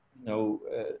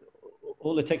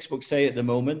 all the textbooks say at the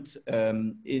moment,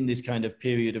 in this kind of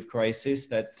period of crisis,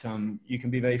 that you can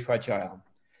be very fragile.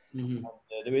 Mm-hmm.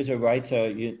 There is a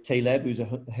writer, Taleb, who's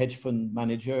a hedge fund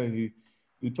manager,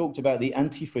 who talked about the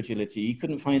anti-fragility. He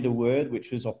couldn't find a word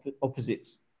which was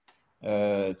opposite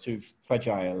to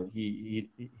fragile. He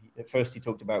at first he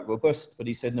talked about robust, but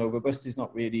he said, no, robust is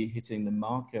not really hitting the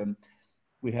mark.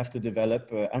 We have to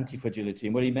develop anti-fragility.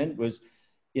 And what he meant was,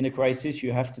 in a crisis,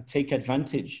 you have to take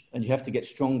advantage and you have to get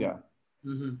stronger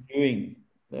during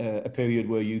a period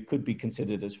where you could be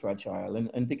considered as fragile.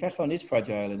 And Decathlon is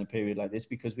fragile in a period like this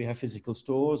because we have physical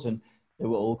stores and they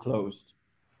were all closed.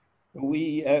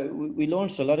 We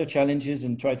launched a lot of challenges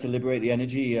and tried to liberate the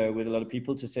energy with a lot of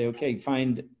people to say, okay,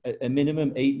 find a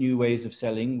minimum 8 new ways of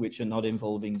selling which are not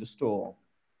involving the store.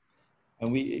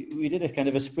 And we did a kind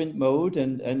of a sprint mode,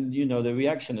 and the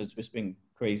reaction has just been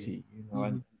crazy,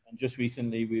 and just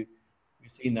recently we've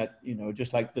seen that,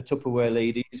 just like the Tupperware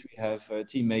ladies, we have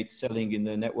teammates selling in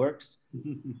the networks,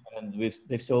 and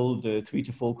they've sold 3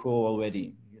 to 4 crore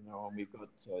already, and we've got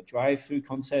drive-through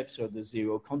concepts, so the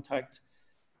zero contact.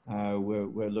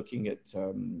 We're looking at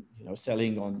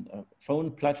selling on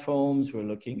phone platforms. We're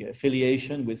looking at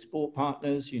affiliation with sport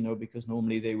partners, because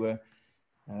normally they were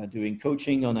doing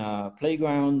coaching on our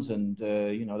playgrounds, and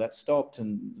that stopped,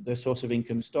 and their source of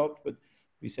income stopped. But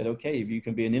we said, okay, if you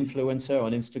can be an influencer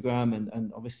on Instagram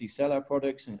and obviously sell our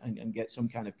products and get some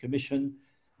kind of commission,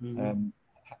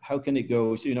 how can it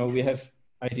go? So, we have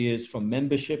ideas from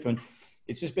membership, and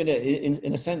it's just been,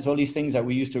 in a sense, all these things that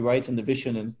we used to write in the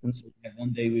vision and say, yeah,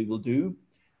 one day we will do.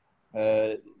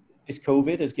 This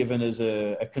COVID has given us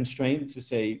a constraint to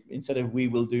say, instead of we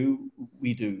will do,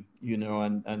 we do,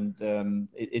 and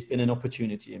it's been an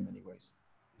opportunity in many ways.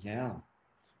 Yeah.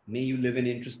 May you live in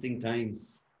interesting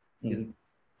times.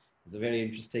 It's a very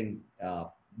interesting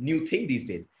new thing these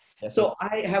days. Yes, so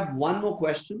I have one more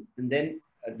question, and then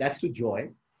that's to Joy.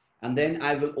 And then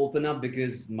I will open up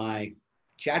because my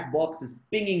chat box is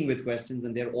pinging with questions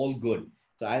and they're all good.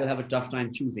 So I'll have a tough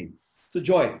time choosing. So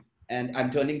Joy, and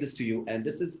I'm turning this to you. And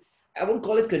this is, I won't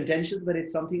call it contentious, but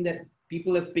it's something that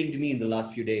people have pinged me in the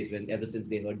last few days ever since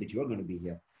they heard that you're going to be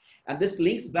here. And this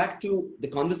links back to the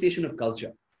conversation of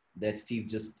culture that Steve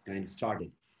just kind of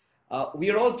started. We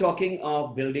are all talking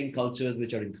of building cultures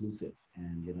which are inclusive,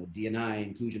 and D&I,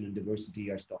 inclusion and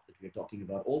diversity, are stuff that we're talking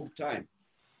about all the time.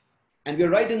 And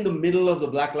we're right in the middle of the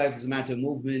Black Lives Matter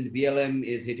movement. BLM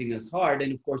is hitting us hard.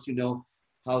 And of course,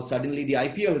 how suddenly the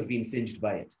IPL has been singed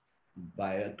by it,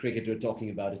 by a cricketer talking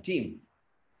about a team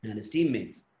and his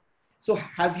teammates. So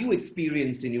have you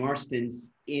experienced in your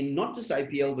stints in not just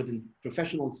IPL, but in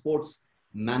professional sports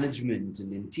management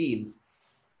and in teams?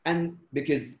 And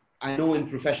because I know in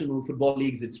professional football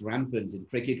leagues, it's rampant. In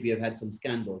cricket, we have had some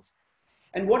scandals.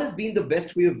 And what has been the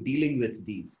best way of dealing with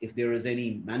these, if there is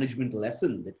any management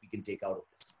lesson that we can take out of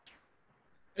this?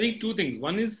 I think 2 things.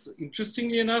 One is,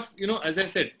 interestingly enough, as I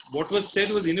said, what was said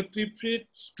was inappropriate,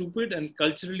 stupid, and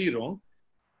culturally wrong.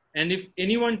 And if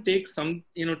anyone takes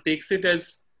it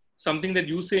as something that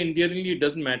you say endearingly, it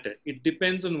doesn't matter. It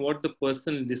depends on what the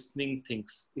person listening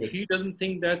thinks. If he doesn't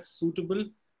think that's suitable,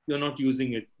 you're not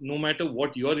using it, no matter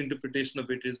what your interpretation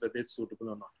of it is, whether it's suitable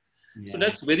or not. Yeah. So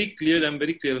that's very clear. I'm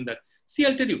very clear on that. See,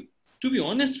 I'll tell you, to be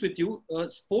honest with you,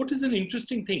 sport is an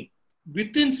interesting thing.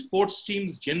 Within sports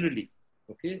teams generally,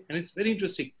 okay, and it's very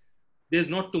interesting, there's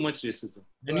not too much racism.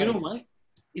 And you know why?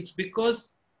 It's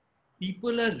because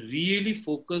people are really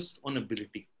focused on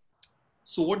ability.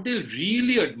 So what they'll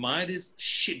really admire is,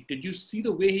 shit, did you see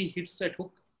the way he hits that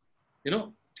hook?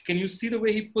 Can you see the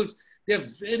way he pulls? They are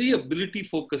very ability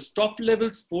focused. Top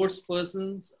level sports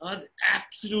persons are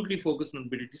absolutely focused on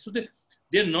ability. So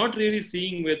They're not really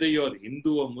seeing whether you're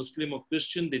Hindu or Muslim or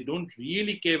Christian. They don't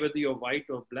really care whether you're white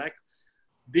or black.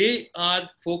 They are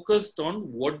focused on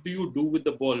what do you do with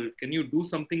the ball? Can you do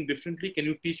something differently? Can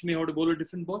you teach me how to bowl a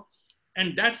different ball?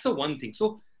 And that's the one thing.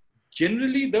 So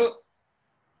generally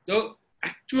the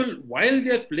actual, while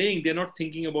they're playing, they're not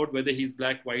thinking about whether he's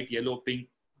black, white, yellow, pink,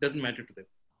 doesn't matter to them.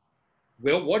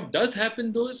 Well, what does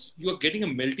happen though is you're getting a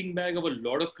melting bag of a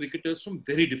lot of cricketers from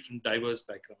very different, diverse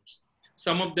backgrounds.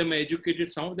 Some of them are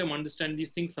educated, some of them understand these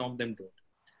things, some of them don't.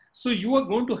 So you are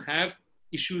going to have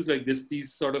issues like this,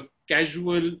 these sort of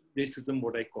casual racism,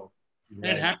 what I call. Right.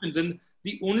 And it happens. And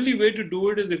the only way to do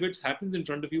it is if it happens in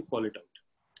front of you, call it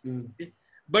out. Okay?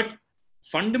 But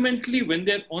fundamentally, when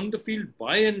they're on the field,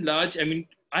 by and large, I mean,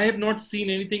 I have not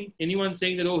seen anyone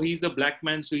saying that, oh, he's a black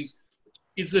man, so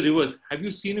it's the reverse. Have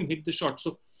you seen him hit the shot?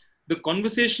 So the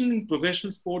conversation in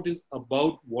professional sport is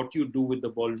about what you do with the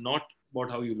ball, not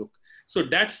about how you look. So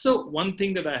that's the one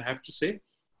thing that I have to say.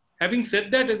 Having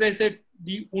said that, as I said,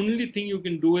 the only thing you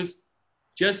can do is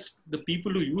just the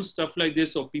people who use stuff like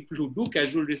this or people who do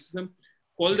casual racism,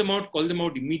 call them out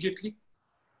immediately,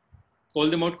 call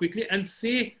them out quickly and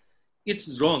say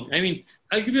it's wrong. I mean,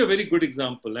 I'll give you a very good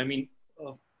example. I mean,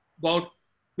 about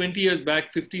 20 years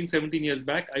back, 15, 17 years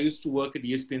back, I used to work at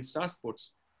ESPN Star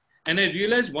Sports. And I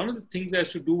realized one of the things I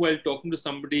used to do while talking to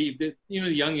somebody, if they,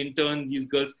 young intern, these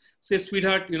girls, say,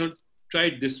 sweetheart, try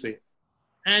it this way.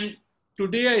 And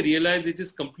today I realize it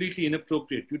is completely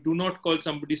inappropriate. You do not call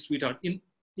somebody sweetheart.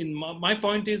 My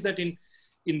point is that in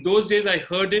those days I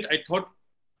heard it, I thought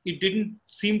it didn't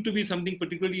seem to be something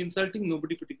particularly insulting.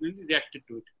 Nobody particularly reacted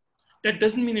to it. That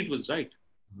doesn't mean it was right.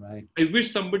 Right. I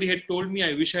wish somebody had told me,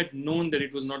 I wish I had known that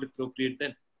it was not appropriate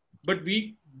then. But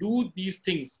we do these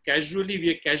things casually.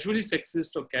 We are casually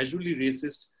sexist or casually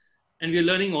racist. And we are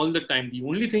learning all the time. The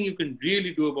only thing you can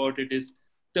really do about it is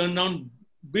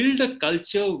build a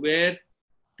culture where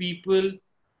people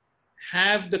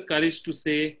have the courage to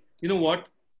say, you know what,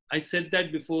 I said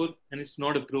that before and it's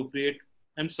not appropriate.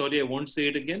 I'm sorry, I won't say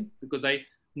it again because I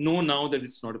know now that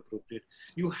it's not appropriate.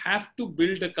 You have to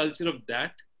build a culture of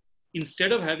that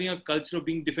instead of having a culture of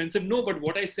being defensive. No, but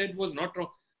what I said was not wrong.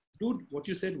 Dude, what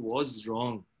you said was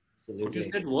wrong. Absolutely. What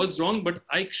you said was wrong, but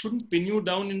I shouldn't pin you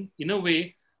down in a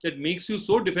way that makes you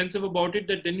so defensive about it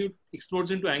that then you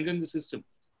explodes into anger in the system.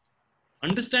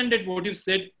 Understand that what you've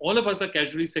said, all of us are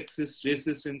casually sexist,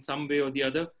 racist in some way or the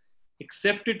other.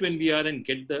 Accept it when we are and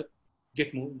get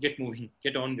moving,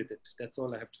 get on with it. That's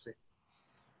all I have to say.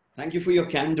 Thank you for your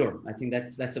candor. I think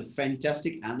that's a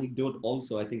fantastic anecdote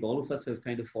also. I think all of us have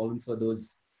kind of fallen for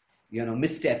those,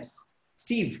 missteps.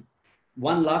 Steve,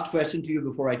 one last question to you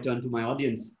before I turn to my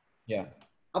audience. Yeah.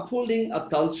 Upholding a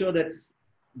culture that's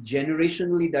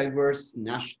generationally diverse,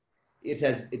 it's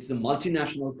a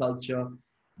multinational culture,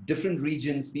 different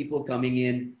regions, people coming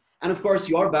in. And of course,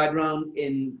 your background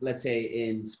in, let's say,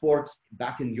 in sports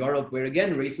back in Europe, where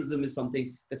again, racism is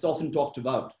something that's often talked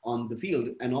about on the field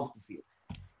and off the field.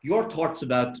 Your thoughts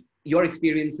about your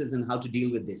experiences and how to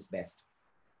deal with this best?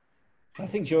 I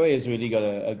think Joy has really got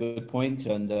a good point.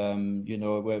 And,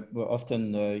 we're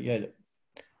often,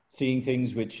 seeing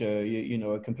things which,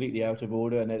 are completely out of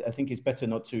order. And I think it's better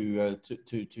not to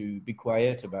be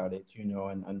quiet about it,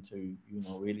 and to,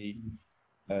 really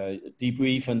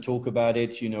debrief and talk about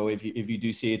it, if you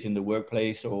do see it in the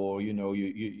workplace or,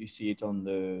 you see it on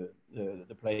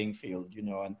the playing field,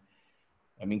 and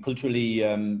I mean, culturally,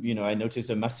 I noticed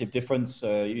a massive difference,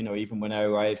 even when I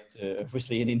arrived,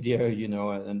 obviously in India,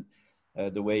 and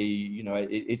the way,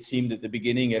 it seemed at the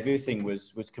beginning, everything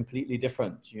was completely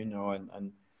different,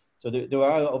 and so there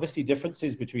are obviously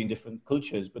differences between different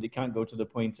cultures, but it can't go to the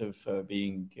point of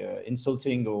being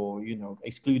insulting or,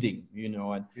 excluding,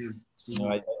 and,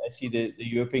 I see the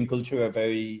European culture are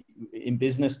very, in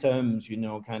business terms,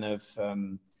 kind of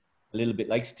a little bit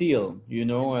like steel,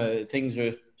 things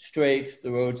are straight,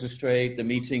 the roads are straight, the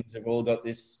meetings have all got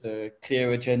this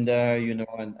clear agenda,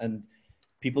 and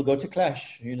people go to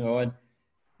clash, and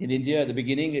in India at the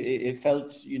beginning, it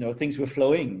felt, things were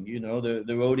flowing,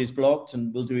 the road is blocked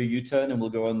and we'll do a U-turn and we'll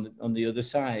go on the other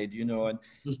side, and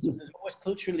so there's always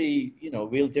culturally,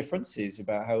 real differences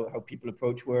about how people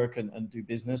approach work and do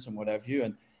business and what have you.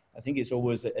 And I think it's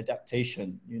always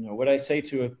adaptation. What I say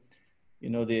to,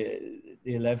 the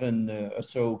 11 or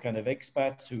so kind of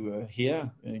expats who are here,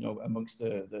 amongst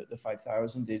the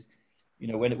 5,000 is,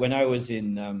 when I was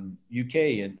in UK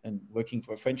and working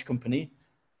for a French company,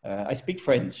 I speak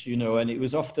French, and it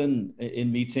was often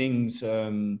in meetings,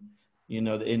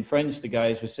 in French, the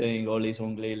guys were saying, oh, les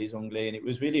Anglais, and it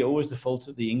was really always the fault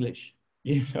of the English,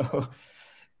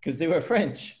 because they were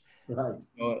French. Right.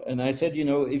 And I said,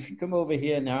 if you come over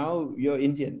here now, you're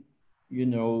Indian, you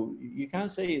know, you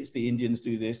can't say it's the Indians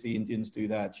do this, the Indians do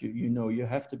that. You know, you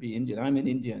have to be Indian. I'm an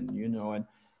Indian, you know,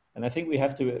 and I think we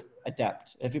have to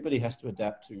adapt. Everybody has to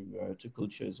adapt to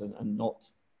cultures and not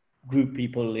group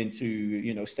people into,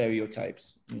 you know,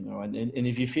 stereotypes, you know, and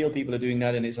if you feel people are doing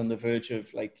that and it's on the verge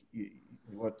of like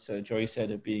what Joy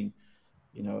said of being,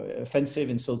 you know, offensive,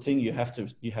 insulting, you have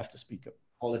to speak up.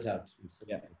 Call it out.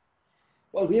 Yeah.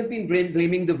 Well, we have been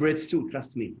blaming the Brits too,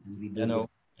 trust me. We do. I know.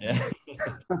 Yeah.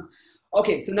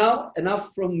 Okay, so now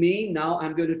enough from me. Now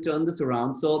I'm going to turn this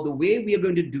around. So the way we are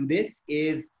going to do this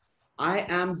is I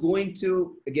am going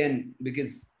to, again,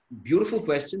 because beautiful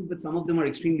questions, but some of them are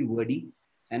extremely wordy,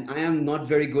 and I am not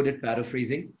very good at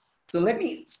paraphrasing. So let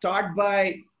me start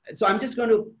by, so I'm just going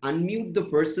to unmute the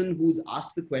person who's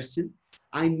asked the question.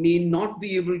 I may not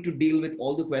be able to deal with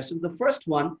all the questions. The first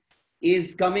one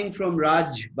is coming from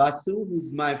Raj Basu,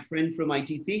 who's my friend from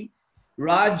ITC.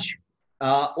 Raj,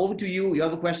 over to you. You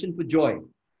have a question for Joy.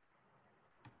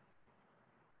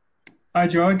 Hi,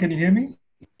 Joy. Can you hear me?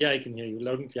 Yeah, I can hear you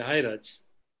loud and clear. Hi, Raj.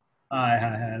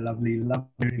 Hi. Lovely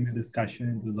hearing the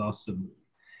discussion. It was awesome.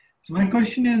 So my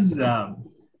question is,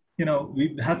 you know,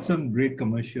 we've had some great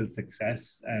commercial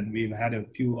success and we've had a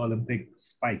few Olympic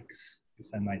spikes, if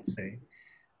I might say.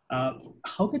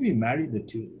 How can we marry the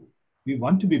two? We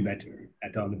want to be better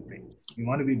at Olympics. We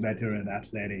want to be better at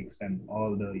athletics and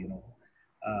all the, you know,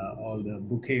 all the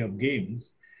bouquet of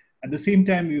games. At the same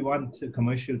time, we want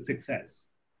commercial success.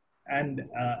 And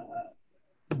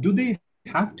do they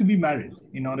have to be married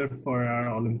in order for our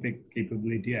Olympic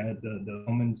capability at the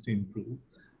performance to improve?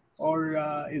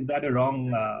 Or is that a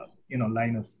wrong, you know,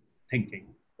 line of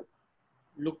thinking?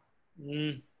 Look,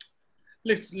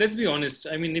 let's be honest.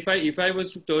 I mean, if I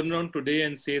was to turn around today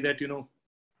and say that, you know,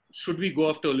 should we go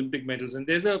after Olympic medals? And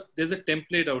there's a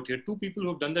template out here. Two people who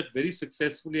have done that very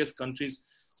successfully as countries.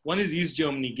 One is East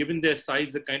Germany. Given their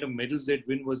size, the kind of medals they'd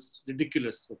win was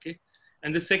ridiculous. Okay,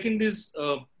 and the second is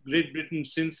Great Britain.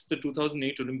 Since the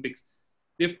 2008 Olympics,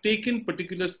 they've taken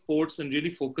particular sports and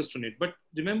really focused on it. But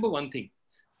remember one thing.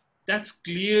 That's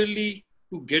clearly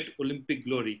to get Olympic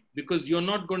glory, because you're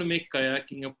not going to make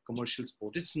kayaking a commercial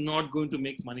sport. It's not going to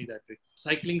make money that way.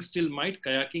 Cycling still might,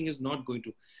 kayaking is not going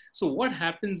to. So what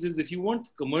happens is if you want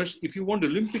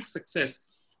Olympic success,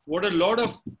 what a lot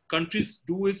of countries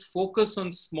do is focus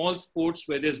on small sports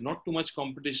where there's not too much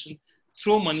competition,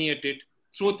 throw money at it,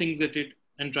 throw things at it,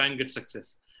 and try and get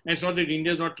success. And it's not that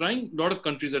India is not trying. A lot of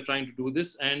countries are trying to do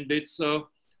this, and it's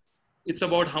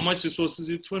about how much resources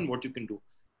you throw and what you can do.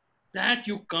 That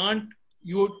you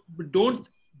don't,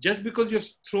 just because you've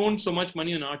thrown so much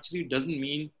money on archery doesn't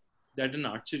mean that an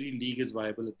archery league is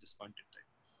viable at this point in time.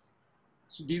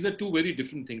 So these are two very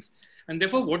different things. And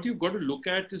therefore, what you've got to look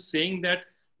at is saying that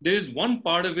there is one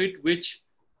part of it which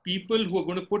people who are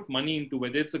going to put money into,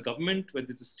 whether it's a government, whether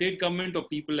it's a state government, or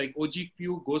people like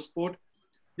OGQ, GoSport,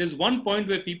 there's one point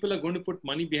where people are going to put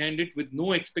money behind it with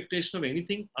no expectation of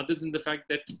anything other than the fact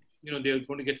that, you know, they're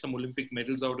going to get some Olympic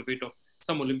medals out of it or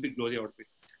some Olympic glory out of it.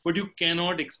 But you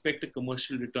cannot expect a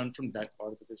commercial return from that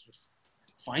part of the business.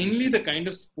 Finally, the kind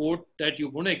of sport that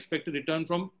you're going to expect a return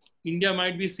from, India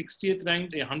might be 60th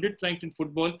ranked, 100th ranked in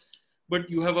football, but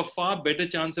you have a far better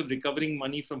chance of recovering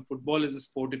money from football as a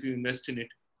sport if you invest in it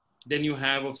than you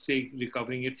have of, say,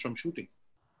 recovering it from shooting.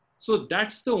 So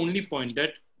that's the only point,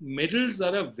 that medals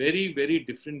are a very, very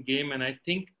different game. And I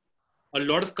think a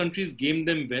lot of countries game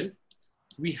them well.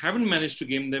 We haven't managed to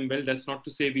game them well. That's not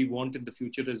to say we won't in the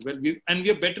future as well. We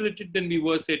are better at it than we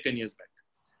were, say, 10 years back.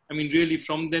 I mean, really,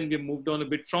 from then we've moved on a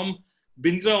bit. From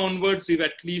Bindra onwards, we've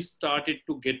at least started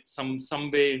to get some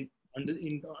way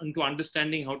into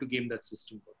understanding how to game that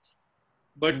system works.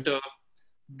 But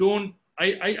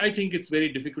I think it's very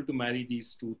difficult to marry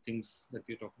these two things that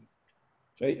we're talking about.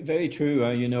 Very, very true.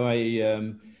 You know,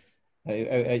 I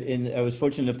was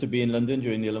fortunate enough to be in London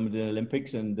during the London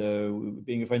Olympics, and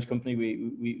being a French company,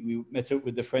 we met up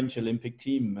with the French Olympic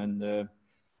team, and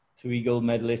 3 gold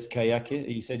medalist kayaker.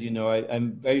 He said, you know,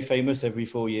 I'm very famous every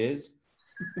 4 years,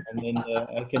 and then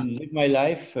I can live my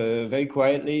life very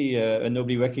quietly, and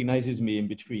nobody recognizes me in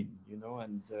between, you know,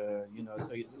 and you know,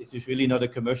 so it's just really not a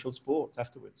commercial sport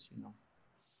afterwards, you know.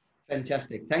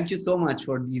 Fantastic. Thank you so much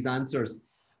for these answers.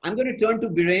 I'm going to turn to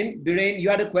Biren. Biren, you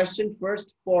had a question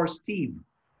first for Steve.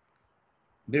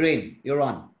 Biren, you're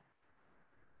on.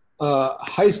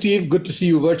 Hi, Steve. Good to see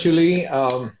you virtually.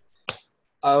 You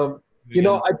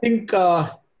know, I think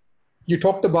you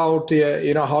talked about,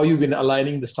 you know, how you've been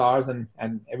aligning the stars and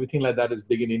everything like that is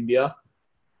big in India.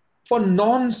 For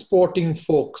non-sporting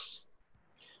folks,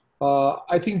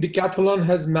 I think Decathlon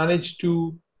has managed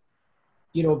to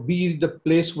be the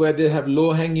place where they have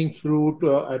low-hanging fruit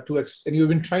and you've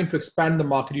been trying to expand the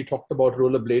market. You talked about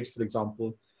rollerblades, for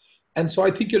example. And so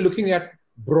I think you're looking at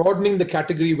broadening the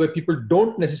category where people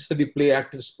don't necessarily play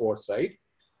active sports, right?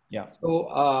 Yeah.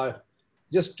 So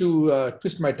just to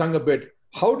twist my tongue a bit,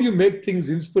 how do you make things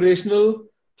inspirational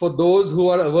for those who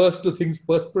are averse to things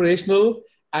perspirational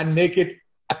and make it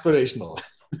aspirational?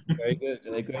 Very good.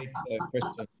 A great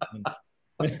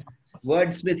question.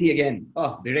 Wordsmithy again.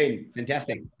 Oh, Viren,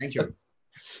 fantastic. Thank you.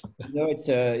 No,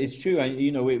 it's true. And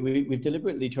we've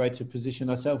deliberately tried to position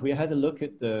ourselves. We had a look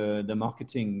at the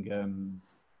marketing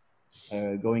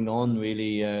going on,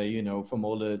 really, from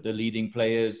all the leading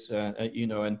players,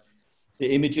 and the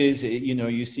images.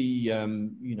 You see,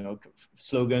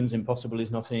 slogans, "Impossible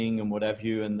is nothing," and what have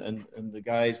you, and the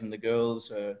guys and the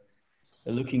girls are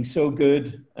looking so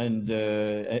good, and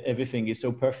everything is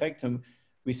so perfect. And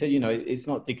we said, it's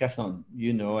not Decathlon,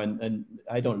 and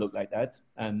I don't look like that.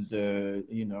 And,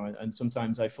 and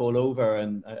sometimes I fall over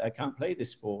and I can't play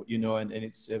this sport, and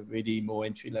it's really more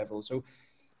entry level. So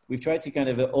we've tried to kind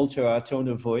of alter our tone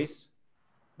of voice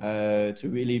to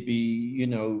really be,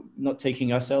 not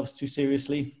taking ourselves too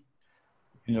seriously,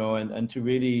 and to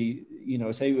really,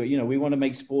 say, we want to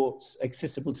make sports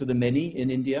accessible to the many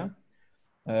in India.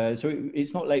 So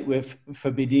it's not like we're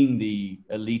forbidding the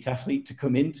elite athlete to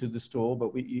come into the store,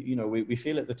 but we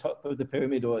feel at the top of the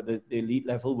pyramid or at the elite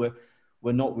level,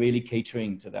 we're not really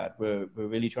catering to that. We're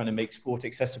really trying to make sport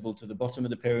accessible to the bottom of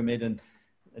the pyramid and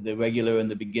the regular and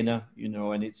the beginner,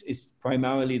 and it's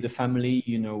primarily the family,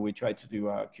 we try to do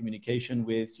our communication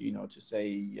with, to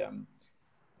say,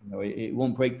 it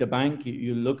won't break the bank.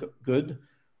 You look good.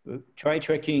 Try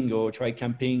trekking or try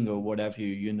camping or whatever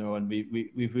and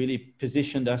we've really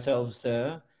positioned ourselves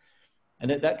there,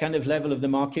 and at that kind of level of the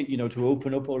market, to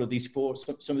open up all of these sports.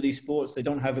 Some of these sports, they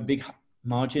don't have a big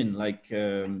margin, like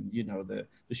the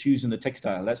shoes and the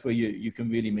textile. That's where you can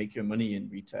really make your money in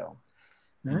retail.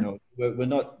 We're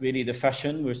not really the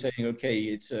fashion. We're saying, okay,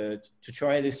 it's to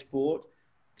try this sport.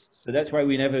 So that's why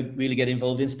we never really get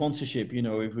involved in sponsorship.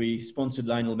 If we sponsored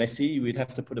Lionel Messi, we'd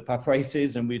have to put up our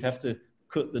prices and we'd have to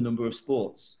cut the number of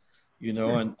sports,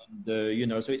 and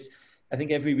so it's, I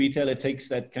think every retailer takes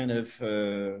that kind of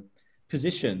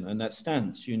position and that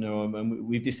stance, and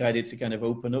we've decided to kind of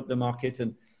open up the market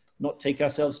and not take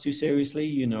ourselves too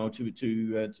seriously,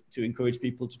 to encourage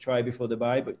people to try before they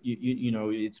buy. But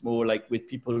it's more like with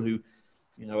people who,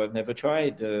 have never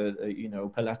tried,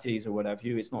 Pilates or whatever.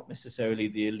 It's not necessarily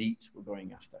the elite we're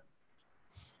going after.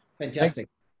 Fantastic.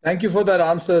 Thank you for that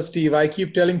answer, Steve. I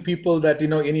keep telling people that,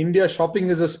 in India, shopping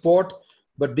is a sport,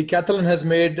 but Decathlon has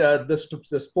made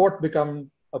the sport become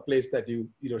a place that you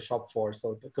shop for.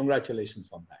 So congratulations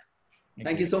on that.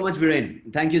 Thank you so much,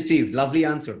 Viren. Thank you, Steve. Lovely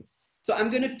answer. So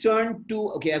I'm going to turn to,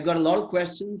 okay, I've got a lot of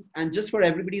questions, and just for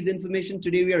everybody's information,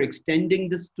 today we are extending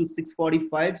this to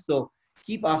 6:45. So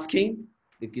keep asking,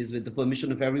 because with the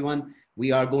permission of everyone,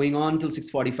 we are going on till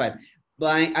 6:45.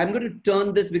 But I'm going to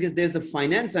turn this because there's a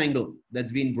finance angle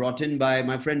that's been brought in by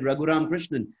my friend Raghuram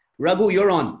Krishnan. Raghu, you're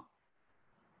on.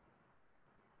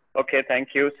 Okay, thank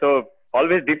you. So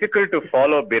always difficult to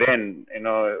follow Biren,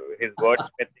 his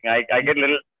wordsmithing. I get a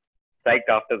little psyched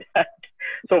after that.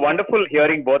 So wonderful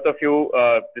hearing both of you.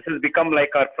 This has become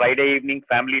like our Friday evening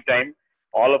family time.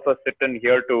 All of us sit in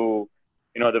here to,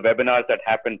 the webinars that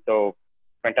happen. So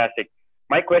fantastic.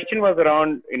 My question was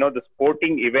around, the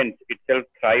sporting events itself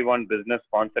thrive on business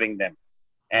sponsoring them.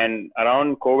 And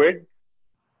around COVID,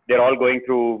 they're all going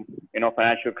through,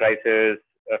 financial crisis,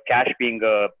 cash being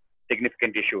a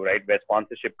significant issue, right, where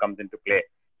sponsorship comes into play.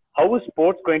 How is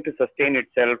sports going to sustain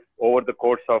itself over the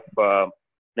course of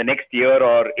the next year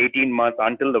or 18 months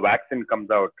until the vaccine comes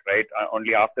out, right?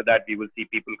 Only after that, we will see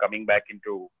people coming back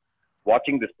into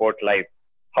watching the sport live.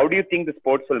 How do you think the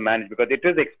sports will manage? Because it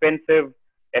is expensive,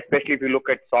 especially if you look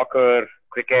at soccer,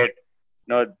 cricket,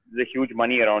 there's a huge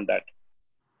money around that.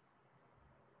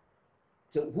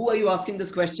 So who are you asking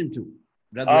this question to?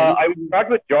 I would start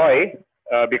with Joy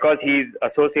because he's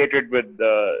associated with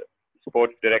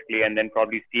sports directly, and then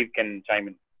probably Steve can chime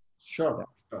in. Sure.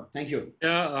 Thank you.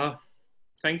 Yeah,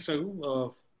 thanks,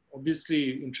 Raghu.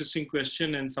 Obviously, interesting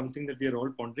question and something that we are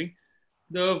all pondering.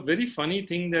 The very funny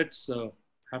thing that's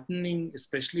happening,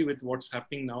 especially with what's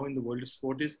happening now in the world of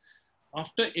sport, is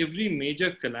after every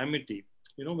major calamity,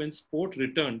 when sport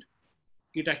returned,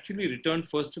 it actually returned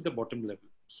first at the bottom level.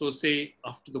 So say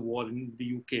after the war in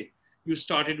the UK, you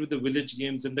started with the village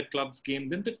games and the clubs game,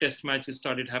 then the test matches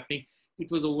started happening.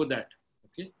 It was over that,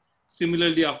 okay?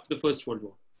 Similarly, after the First World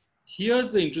War.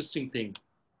 Here's the interesting thing.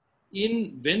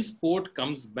 When sport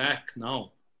comes back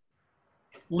now,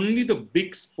 only the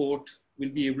big sport will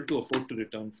be able to afford to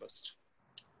return first.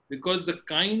 because the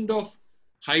kind of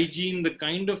hygiene, the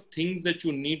kind of things that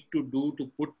you need to do to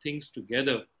put things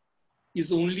together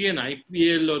is only an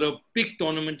IPL or a big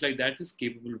tournament like that is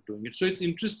capable of doing it. So it's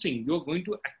interesting. You're going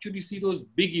to actually see those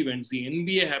big events. The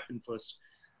NBA happen first,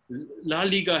 La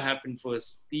Liga happen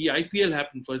first, the IPL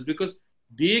happen first, because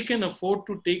they can afford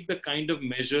to take the kind of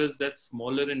measures that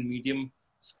smaller and medium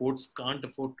sports can't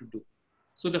afford to do.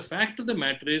 So the fact of the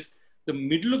matter is, the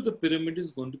middle of the pyramid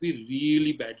is going to be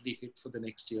really badly hit for the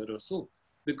next year or so,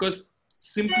 because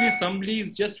simply some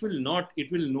leagues just will not,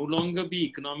 it will no longer be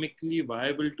economically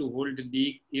viable to hold a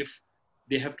league if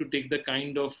they have to take the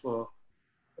kind of,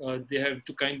 they have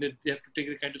to take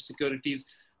the kind of securities,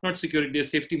 not security, they're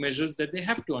safety measures that they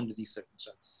have to under these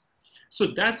circumstances. So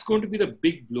that's going to be the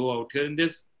big blowout here. And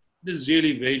there's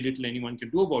really very little anyone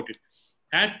can do about it.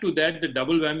 Add to that the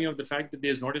double whammy of the fact that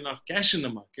there's not enough cash in the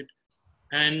market.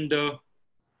 And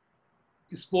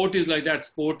sport is like that.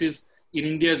 Sport is, in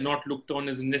India, is not looked on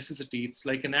as a necessity. It's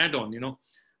like an add-on, you know.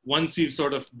 Once we've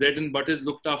sort of bread and butter is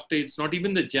looked after, it's not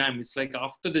even the jam. It's like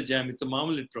after the jam, it's a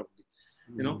marmalade probably,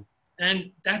 you know.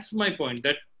 And that's my point,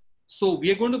 that so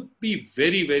we are going to be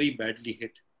very, very badly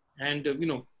hit. And, you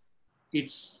know,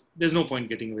 there's no point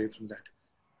getting away from that.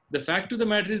 The fact of the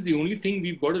matter is, the only thing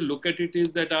we've got to look at it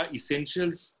is that our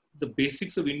essentials, the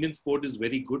basics of Indian sport is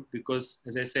very good, because,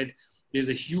 as I said, there's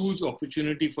a huge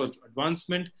opportunity for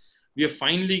advancement. We are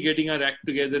finally getting our act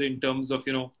together in terms of,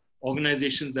 you know,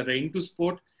 organizations that are into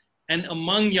sport. And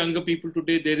among younger people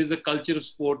today, there is a culture of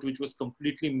sport which was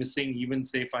completely missing even,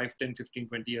 say, 5, 10, 15,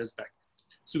 20 years back.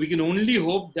 So we can only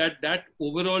hope that that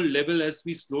overall level, as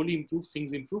we slowly improve,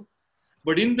 things improve.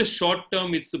 But in the short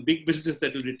term, it's a big business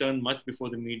that will return much before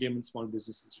the medium and small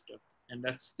businesses return. And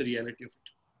that's the reality of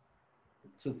it.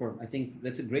 Super. I think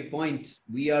that's a great point.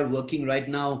 We are working right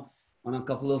now on a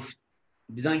couple of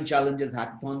design challenges,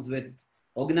 hackathons with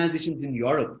organizations in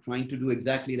Europe, trying to do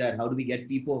exactly that. How do we get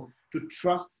people to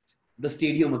trust the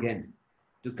stadium again,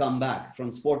 to come back,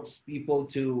 from sports people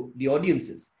to the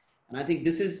audiences? And I think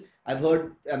this is, I've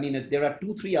heard, I mean, there are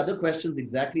 2-3 other questions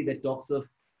exactly that talks of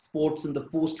sports in the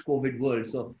post-COVID world.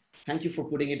 So thank you for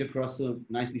putting it across so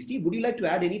nicely. Steve, would you like to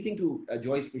add anything to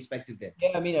Joy's perspective there?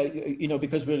 Yeah, I mean, you know,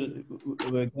 because we're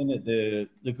again at the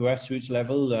grassroots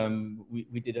level,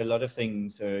 we did a lot of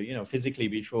things, you know, physically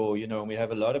before, you know, and we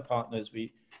have a lot of partners.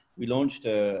 We launched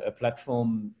a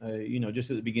platform, you know,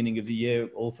 just at the beginning of the year,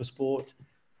 All for Sport,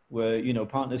 where, you know,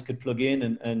 partners could plug in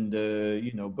and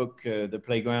you know, book the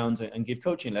playground and give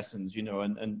coaching lessons, you know,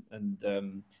 and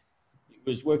it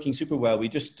was working super well. We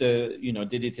just, you know,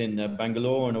 did it in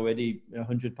Bangalore, and already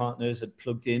 100 partners had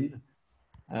plugged in.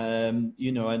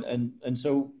 You know, and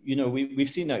so, you know,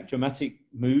 we've seen that dramatic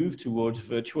move towards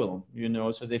virtual, you know,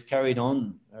 so they've carried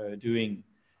on doing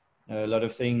a lot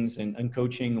of things and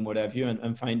coaching and what have you,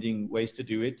 and finding ways to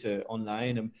do it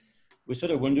online. And we're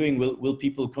sort of wondering, will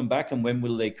people come back, and when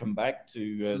will they come back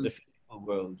to the physical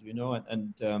world, you know?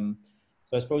 So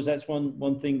I suppose that's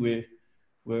one thing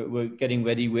we're getting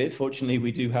ready with. Fortunately,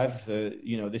 we do have,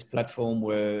 you know, this platform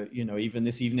where, you know, even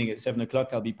this evening at 7 o'clock,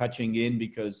 I'll be patching in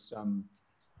because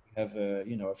we have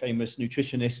you know, a famous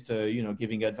nutritionist, you know,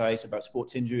 giving advice about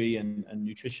sports injury and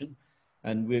nutrition.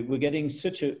 And we're getting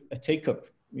such a take-up,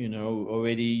 you know,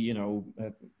 already, you know,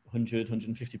 100,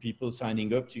 150 people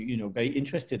signing up to, you know, very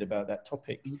interested about that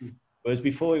topic. Whereas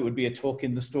before it would be a talk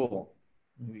in the store,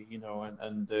 you know,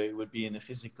 and it would be in a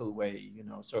physical way, you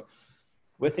know. So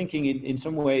we're thinking in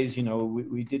some ways, you know,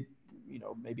 we did, you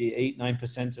know, maybe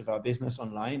 8-9% of our business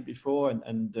online before,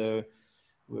 and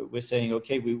we're saying,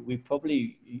 okay, we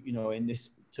probably, you know, in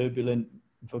this turbulent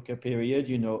VUCA period,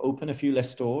 you know, open a few less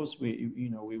stores. You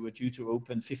know, we were due to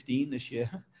open 15 this year.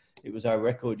 It was our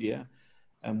record year,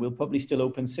 and we'll probably still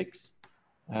open 6.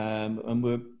 And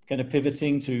we're kind of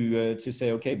pivoting to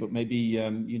say, okay, but maybe,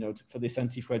 you know, for this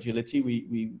anti-fragility,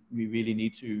 we really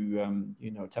need to,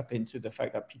 you know, tap into the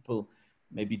fact that people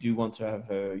maybe do want to have,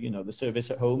 you know, the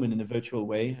service at home and in a virtual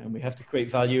way. And we have to create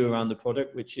value around the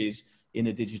product, which is in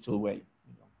a digital way.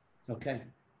 You know? Okay.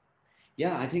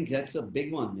 Yeah, I think that's a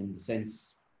big one in the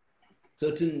sense,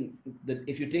 that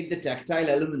if you take the tactile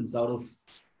elements out of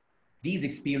these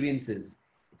experiences,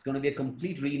 it's going to be a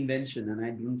complete reinvention. And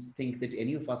I don't think that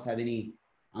any of us have any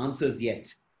answers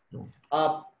yet. No.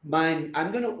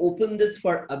 I'm going to open this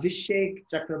for Abhishek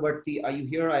Chakrabarti. Are you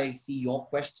here? I see your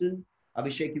question.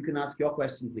 Abhishek, you can ask your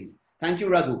question, please. Thank you,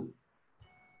 Raghu.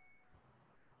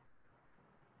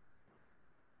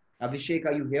 Abhishek,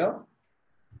 are you here?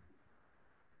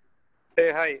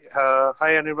 Hey, hi.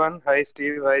 Hi, everyone. Hi,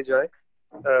 Steve. Hi, Joy.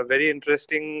 Very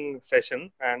interesting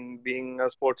session, and being a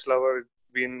sports lover, it's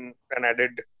been an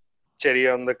added cherry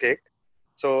on the cake.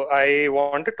 So I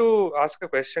wanted to ask a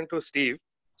question to Steve.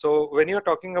 So when you're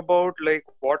talking about like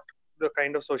what the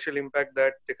kind of social impact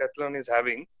that Decathlon is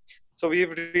having, so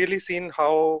we've really seen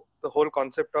how the whole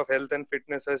concept of health and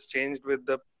fitness has changed with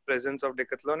the presence of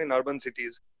Decathlon in urban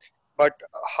cities. But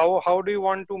how do you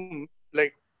want to,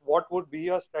 like, what would be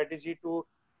your strategy to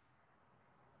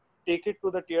take it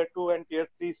to the tier 2 and tier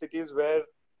 3 cities where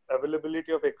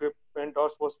availability of equipment or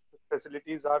sports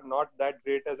facilities are not that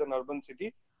great as an urban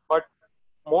city, but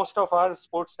most of our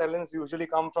sports talents usually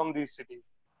come from these cities.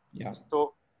 Yeah.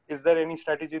 So is there any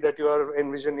strategy that you are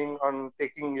envisioning on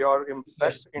taking your impact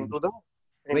Yes. into the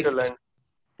Great hinterland?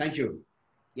 Thank you.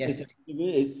 Yes.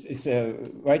 It's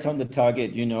right on the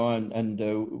target, you know, and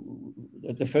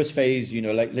the first phase, you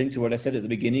know, like linked to what I said at the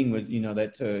beginning was, you know,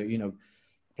 that, you know,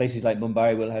 places like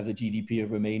Mumbai will have the GDP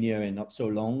of Romania in not so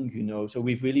long, you know, so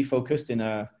we've really focused in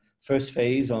our first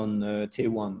phase on tier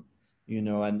 1, you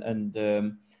know,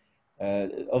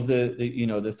 of you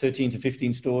know, the 13 to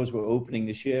 15 stores we're opening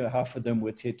this year, half of them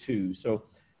were tier 2. So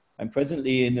I'm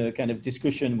presently in a kind of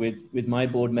discussion with my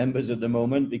board members at the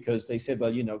moment, because they said,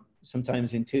 well, you know,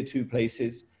 sometimes in tier 2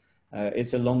 places,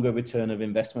 it's a longer return of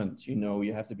investment. You know,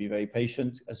 you have to be very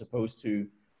patient, as opposed to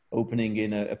opening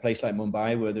in a place like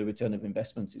Mumbai, where the return of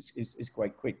investment is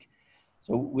quite quick.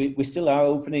 So we still are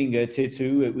opening tier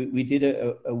 2. We did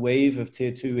a wave of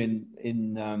tier 2 in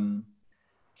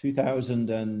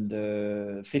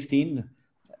 2015,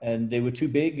 and they were too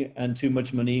big and too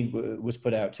much money was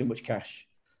put out, too much cash.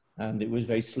 And it was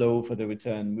very slow for the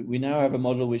return. We now have a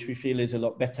model which we feel is a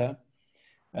lot better.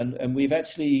 And we've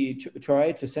actually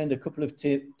tried to send a couple of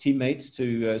teammates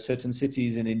to certain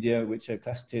cities in India, which are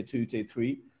class tier 2, tier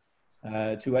 3,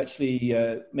 to actually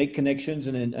make connections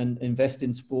and invest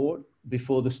in sport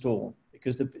before the store.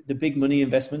 Because the big money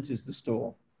investment is the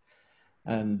store.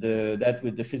 And that,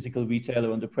 with the physical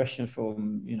retailer under pressure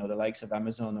from, you know, the likes of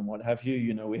Amazon and what have you,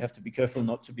 you know, we have to be careful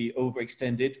not to be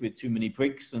overextended with too many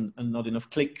bricks and not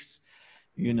enough clicks,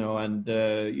 you know, and,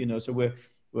 you know, so we're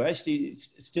actually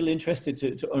still interested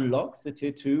to unlock the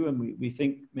tier 2. And we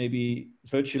think maybe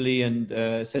virtually and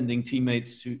sending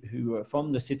teammates who are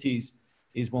from the cities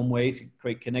is one way to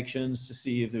create connections, to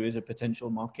see if there is a potential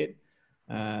market.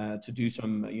 To do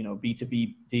some, you know,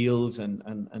 B2B deals and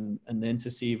then to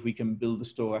see if we can build the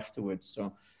store afterwards.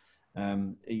 So,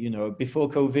 you know, before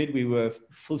COVID, we were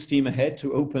full steam ahead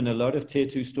to open a lot of tier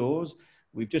 2 stores.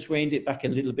 We've just reined it back a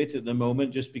little bit at the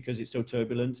moment, just because it's so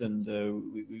turbulent, and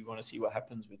we want to see what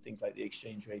happens with things like the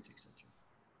exchange rate, etc.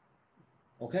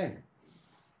 Okay.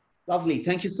 Lovely.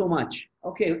 Thank you so much.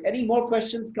 Okay. Any more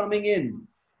questions coming in?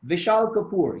 Vishal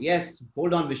Kapoor. Yes.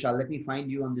 Hold on, Vishal. Let me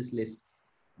find you on this list.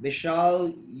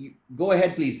 Vishal, go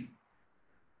ahead, please.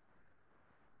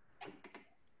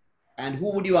 And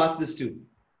who would you ask this to?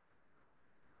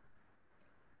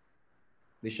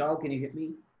 Vishal, can you hear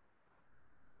me?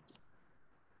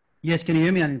 Yes, can you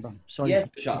hear me, Anupam? Sorry. Yes,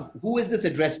 Vishal. Who is this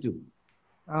addressed to?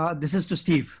 This is to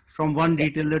Steve, from one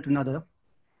retailer to another.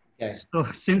 Okay. So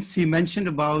since he mentioned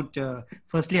about,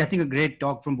 firstly, I think a great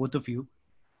talk from both of you.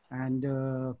 And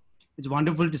it's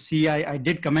wonderful to see. I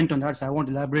did comment on that, so I won't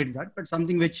elaborate that, but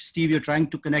something which, Steve, you're trying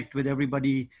to connect with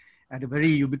everybody at a very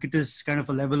ubiquitous kind of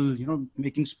a level, you know,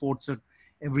 making sports an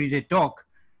everyday talk.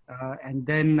 And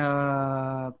then,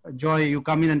 Joy, you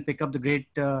come in and pick up the great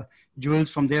jewels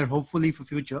from there, hopefully for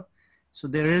future. So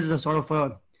there is a sort of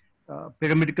a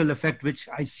pyramidal effect, which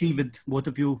I see with both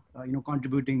of you, you know,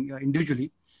 contributing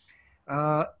individually.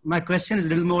 My question is a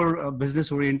little more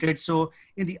business oriented. So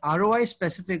in the ROI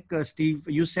specific, Steve,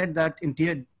 you said that in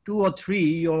tier 2 or 3,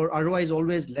 your ROI is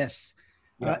always less.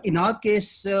 Yeah. In our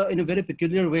case, in a very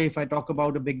peculiar way, if I talk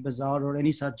about a Big Bazaar or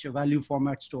any such value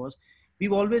format stores,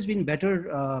 we've always been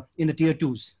better in the tier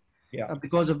 2s. Yeah.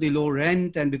 Because of the low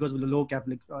rent and because of the low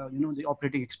capital, you know, the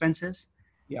operating expenses.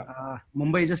 Yeah.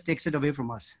 Mumbai just takes it away from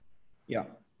us. Yeah.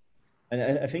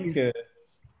 And I think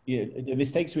yeah, the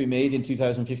mistakes we made in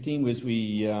 2015 was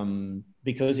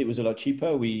because it was a lot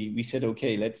cheaper, we said,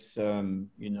 okay, let's,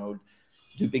 you know,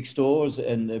 do big stores,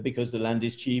 and because the land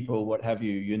is cheap or what have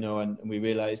you, you know, and we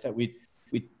realized that we'd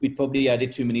probably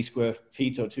added too many square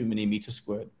feet or too many meters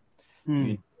squared. You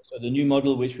know? So the new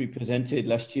model which we presented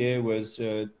last year was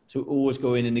to always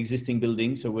go in an existing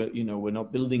building. So we're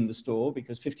not building the store,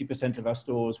 because 50% of our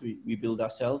stores we build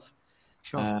ourselves.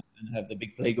 Sure. And have the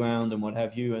big playground and what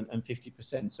have you, and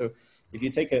 50%. So if you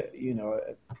take a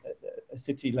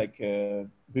city like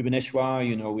Bhubaneswar,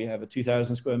 you know, we have a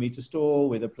 2,000 square meter store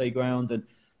with a playground, and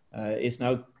it's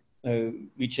now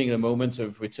reaching a moment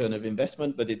of return of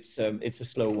investment, but it's a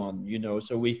slow one, you know.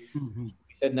 So we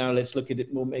said, now let's look at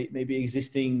it more, maybe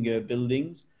existing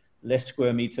buildings, less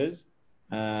square meters,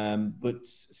 but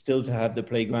still to have the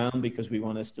playground, because we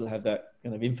want to still have that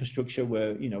kind of infrastructure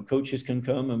where, you know, coaches can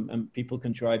come and people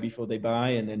can try before they buy,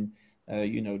 and then,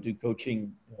 you know, do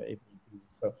coaching if need be.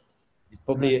 So it's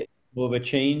probably more of a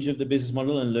change of the business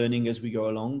model and learning as we go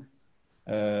along.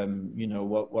 You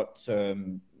know,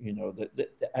 you know, the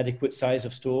adequate size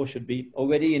of store should be.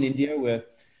 Already in India, we're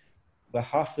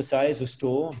half the size of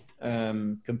store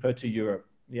compared to Europe.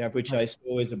 The average size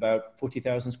store is about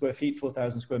 40,000 square feet,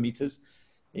 4,000 square meters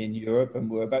in Europe, and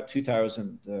we're about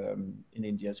 2,000 in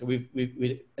India. So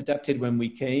we adapted when we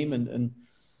came, and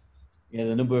you know,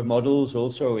 the number of models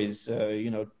also is,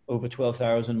 you know, over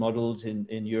 12,000 models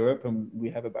in Europe, and we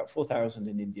have about 4,000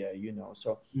 in India, you know.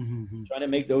 So trying to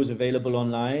make those available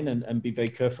online and be very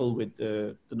careful with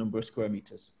the number of square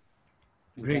meters.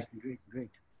 Great.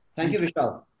 Thank you,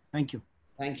 Vishal. Thank you.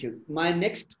 Thank you. My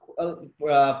next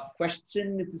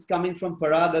question is coming from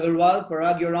Parag Agarwal.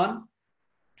 Parag, you're on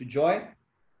to Joy.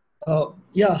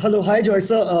 Yeah, hello. Hi, Joy,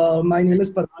 sir. My name is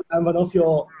Parag. I'm one of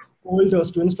your old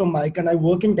students from Mike, and I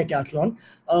work in Decathlon.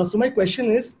 So my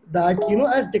question is that, you know,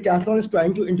 as Decathlon is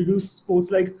trying to introduce sports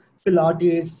like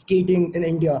Pilates, skating in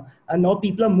India, and now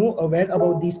people are more aware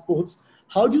about these sports,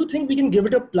 how do you think we can give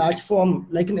it a platform,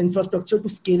 like an infrastructure, to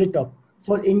scale it up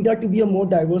for India to be a more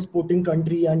diverse sporting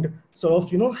country and sort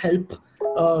of, you know, help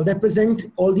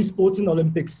represent all these sports in the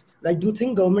Olympics? Like, do you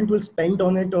think government will spend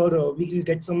on it, or we will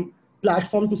get some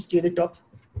platform to scale it up?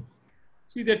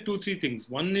 See, there are two, three things.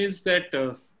 One is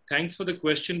that, thanks for the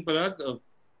question, Parag.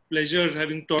 Pleasure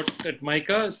having taught at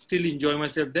Micah. Still enjoy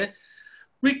myself there.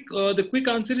 The quick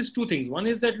answer is two things. One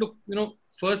is that, look, you know,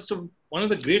 one of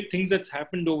the great things that's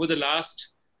happened over the last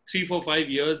 3, 4, 5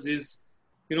 years is,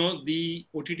 you know, the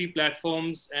OTT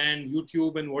platforms and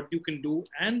YouTube and what you can do,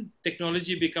 and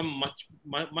technology become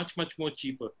much more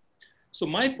cheaper. So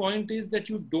my point is that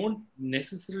you don't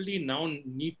necessarily now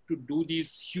need to do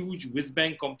these huge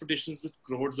whiz-bang competitions with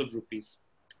crores of rupees.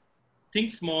 Think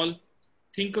small,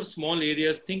 think of small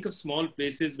areas, think of small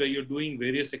places where you're doing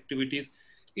various activities.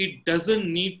 It doesn't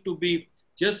need to be,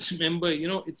 just remember, you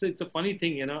know, it's a funny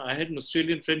thing, you know, I had an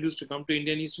Australian friend who used to come to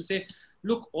India and he used to say,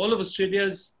 look, all of Australia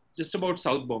is just about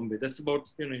South Bombay. That's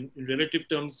about, you know, in relative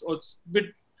terms, or it's a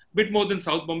bit more than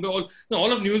South Bombay.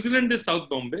 All of New Zealand is South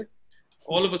Bombay.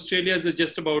 All of Australia is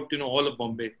just about, you know, all of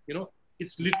Bombay. You know,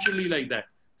 it's literally like that.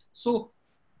 So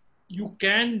you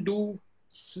can do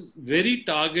very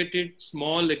targeted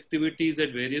small activities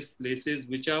at various places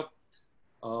which are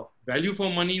value for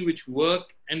money, which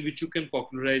work, and which you can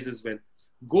popularize as well.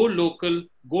 Go local,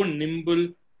 go nimble,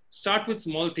 start with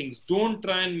small things. Don't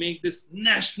try and make this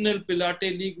national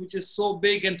Pilates league, which is so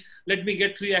big, and let me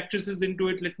get 3 actresses into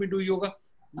it. Let me do yoga.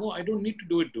 No, I don't need to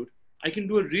do it, dude. I can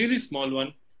do a really small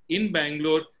one in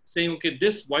Bangalore, saying, okay,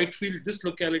 this Whitefield, this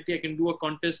locality, I can do a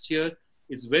contest here.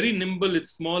 It's very nimble,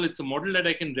 it's small, it's a model that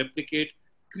I can replicate.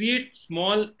 Create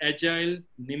small, agile,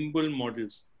 nimble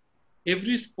models.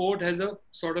 Every sport has a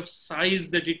sort of size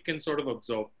that it can sort of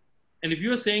absorb. And if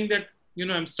you're saying that, you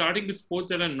know, I'm starting with sports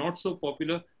that are not so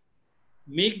popular,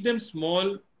 make them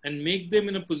small and make them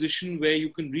in a position where you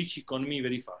can reach economy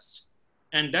very fast.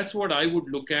 And that's what I would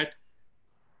look at.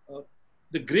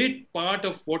 The great part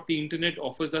of what the internet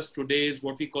offers us today is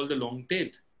what we call the long tail.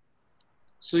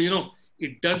 So, you know,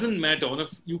 it doesn't matter.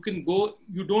 You can go,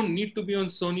 you don't need to be on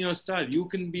Sony or Star. You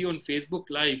can be on Facebook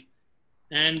Live.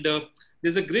 And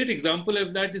there's a great example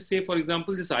of that is, say, for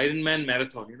example, this Ironman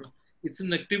marathon. You know, it's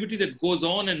an activity that goes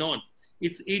on and on.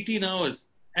 It's 18 hours.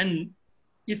 And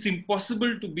it's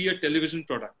impossible to be a television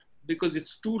product because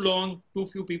it's too long, too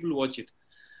few people watch it.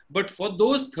 But for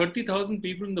those 30,000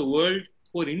 people in the world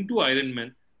who are into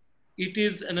Ironman, it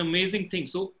is an amazing thing.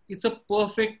 So it's a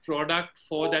perfect product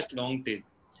for that long tail.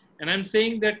 And I'm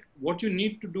saying that what you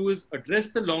need to do is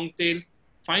address the long tail,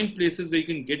 find places where you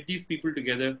can get these people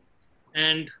together,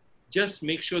 and just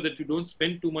make sure that you don't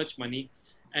spend too much money.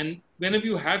 And whenever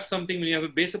you have something, when you have a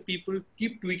base of people,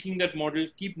 keep tweaking that model,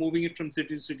 keep moving it from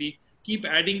city to city, keep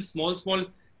adding small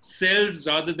cells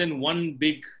rather than one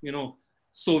big, you know,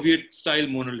 Soviet style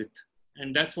monolith.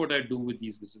 And that's what I do with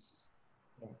these businesses.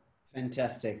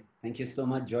 Fantastic. Thank you so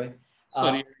much, Joy.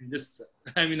 Sorry,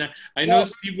 I know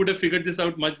Steve would have figured this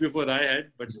out much before I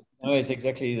had, but no, it's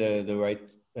exactly the right.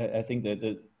 I think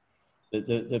that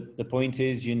the point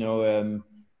is, you know,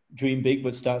 dream big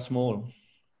but start small.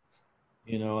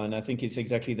 You know, and I think it's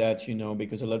exactly that, you know,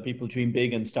 because a lot of people dream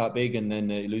big and start big, and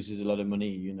then it loses a lot of money,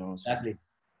 you know. So, exactly.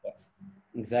 Yeah.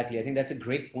 Exactly. I think that's a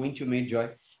great point you made,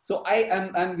 Joy. So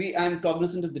I'm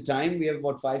cognizant of the time. We have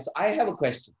about 5. So I have a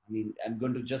question. I mean, I'm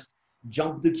going to just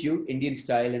jump the queue, Indian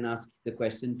style, and ask the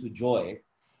question to Joy.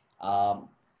 So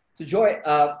Joy,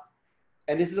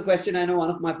 and this is a question I know one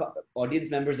of my audience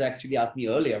members actually asked me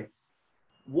earlier.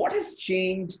 What has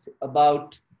changed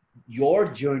about your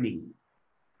journey?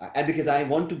 And because I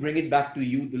want to bring it back to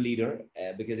you, the leader,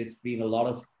 because it's been a lot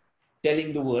of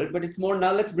telling the world, but it's more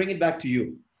now, let's bring it back to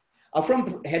you.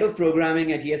 From head of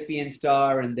programming at ESPN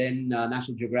Star and then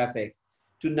National Geographic,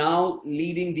 to now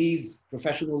leading these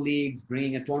professional leagues,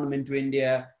 bringing a tournament to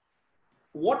India.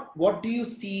 What do you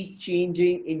see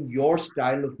changing in your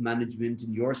style of management,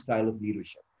 in your style of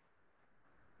leadership?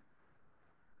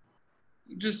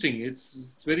 Interesting.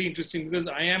 It's very interesting because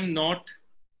I'm not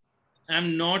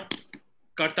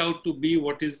cut out to be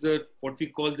what we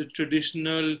call the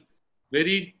traditional,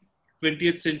 very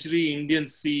 20th century Indian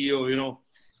CEO. You know,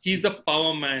 he's the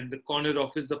power man, the corner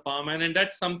office, the power man, and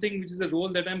that's something which is a role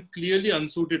that I'm clearly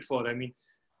unsuited for. I mean,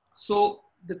 so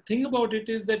the thing about it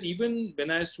is that even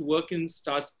when I used to work in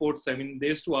Star Sports, I mean, they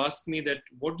used to ask me that,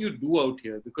 what do you do out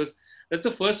here? Because that's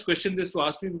the first question they used to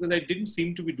ask me, because I didn't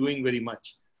seem to be doing very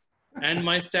much. And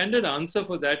my standard answer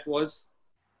for that was,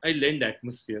 I lend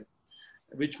atmosphere,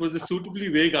 which was a suitably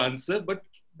vague answer. But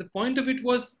the point of it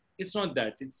was, it's not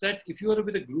that. It's that if you are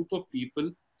with a group of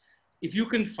people, if you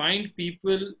can find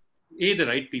people, the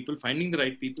right people, finding the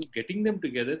right people, getting them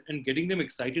together and getting them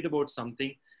excited about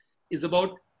something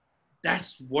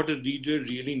that's what a leader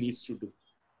really needs to do.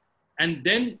 And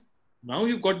then now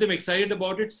you've got them excited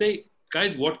about it, say,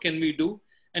 guys, what can we do?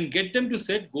 And get them to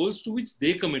set goals to which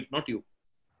they commit, not you.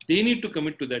 They need to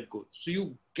commit to that goal. So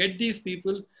you get these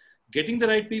people, getting the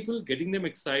right people, getting them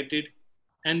excited,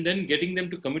 and then getting them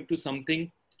to commit to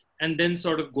something, and then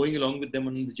sort of going along with them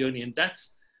on the journey. And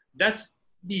that's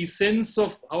the essence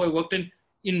of how I worked. And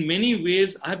in many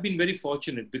ways, I've been very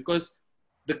fortunate because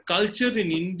the culture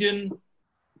in Indian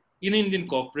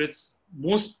corporates,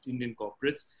 most Indian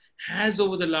corporates, has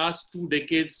over the last 2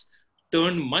 decades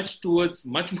turned much more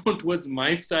towards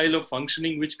my style of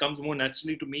functioning, which comes more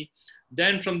naturally to me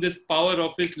than from this power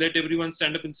office, let everyone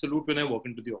stand up and salute when I walk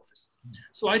into the office.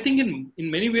 So I think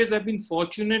in many ways, I've been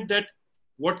fortunate that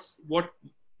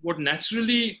what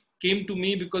naturally came to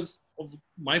me because of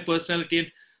my personality.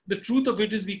 And the truth of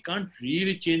it is we can't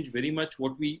really change very much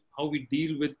how we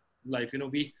deal with life. You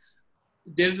know,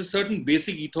 there is a certain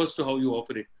basic ethos to how you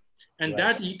operate. And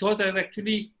Right. that ethos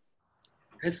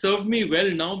has served me well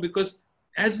now, because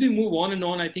as we move on and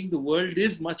on, I think the world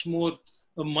is a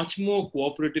much more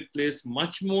cooperative place,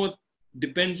 much more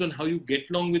depends on how you get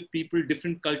along with people,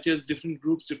 different cultures, different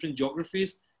groups, different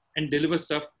geographies, and deliver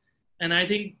stuff. And I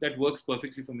think that works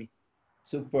perfectly for me.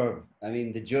 Superb. I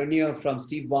mean, the journey from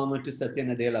Steve Ballmer to Satya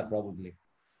Nadella, probably.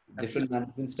 Absolutely. Different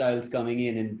management styles coming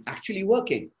in and actually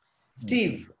working.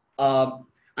 Steve, I'm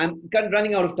kind of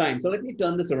running out of time. So let me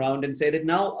turn this around and say that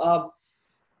now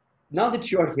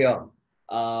that you're here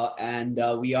and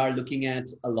we are looking at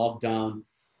a lockdown,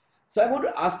 so I want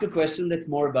to ask a question that's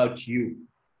more about you.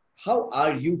 How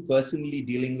are you personally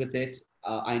dealing with it?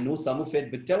 I know some of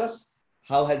it, but tell us,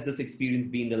 how has this experience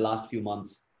been the last few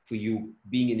months for you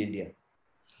being in India?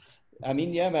 I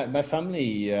mean, yeah, my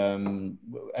family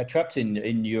are trapped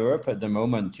in Europe at the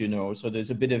moment, you know, so there's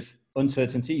a bit of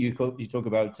uncertainty. You talk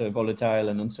about volatile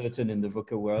and uncertain in the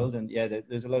VUCA world. And yeah,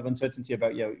 there's a lot of uncertainty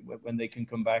about when they can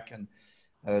come back, and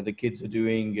the kids are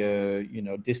doing,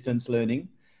 distance learning.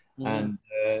 Mm-hmm.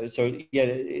 And so, yeah,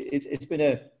 it's been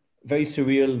a very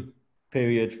surreal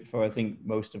period for, I think,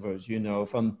 most of us, you know,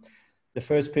 from the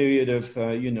first period of,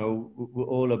 we're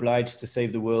all obliged to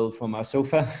save the world from our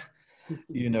sofa.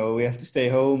 You know, we have to stay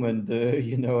home and,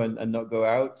 and not go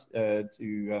out,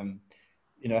 to,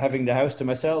 having the house to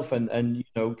myself and,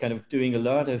 kind of doing a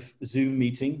lot of Zoom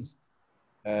meetings.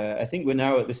 I think we're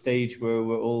now at the stage where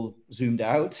we're all zoomed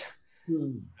out,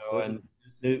 and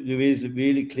there is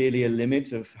really clearly a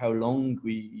limit of how long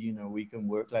we can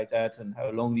work like that and how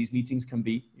long these meetings can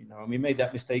be, and we made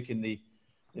that mistake in the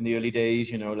early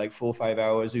days, like 4 or 5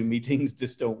 hour Zoom meetings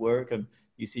just don't work. And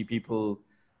you see people,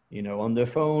 on their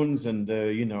phones, and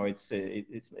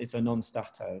it's a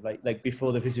non-starter. Like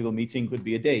before the physical meeting could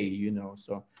be a day,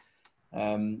 So,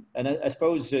 and I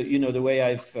suppose the way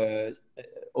I've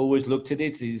always looked at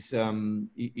it is, I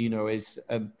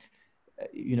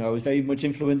was very much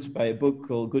influenced by a book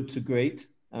called Good to Great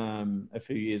a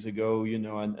few years ago,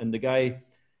 and the guy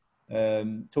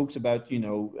talks about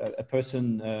a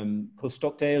person called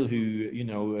Stockdale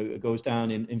who goes down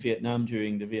in Vietnam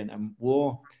during the Vietnam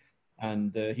War.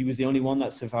 And he was the only one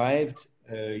that survived,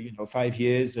 5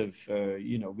 years of,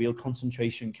 real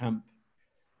concentration camp,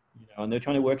 and they're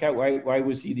trying to work out why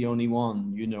was he the only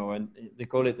one, and they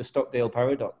call it the Stockdale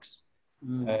paradox.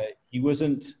 He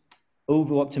wasn't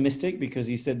over optimistic, because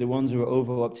he said the ones who were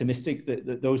over optimistic,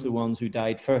 that those are the ones who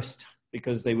died first.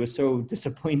 because they were so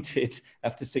disappointed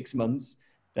after 6 months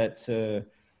that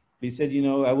he said, you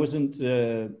know, I wasn't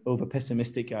over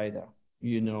pessimistic either,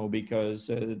 you know, because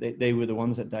they were the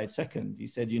ones that died second. He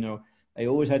said, you know, I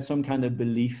always had some kind of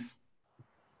belief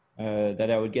that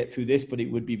I would get through this, but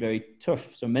it would be very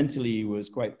tough. So mentally he was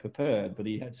quite prepared, but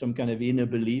he had some kind of inner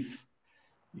belief,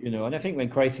 you know. And I think when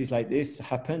crises like this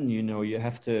happen, you know, you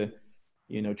have to,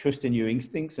 you know, trust in your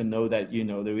instincts and know that, you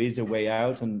know, there is a way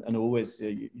out, and always,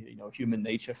 you know, human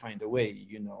nature find a way,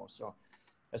 you know. So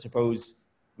I suppose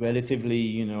relatively,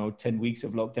 you know, 10 weeks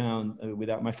of lockdown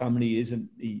without my family isn't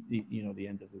the you know, the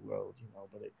end of the world, you know.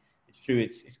 But it's true,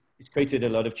 it's created a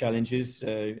lot of challenges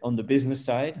on the business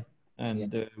side.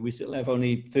 And we still have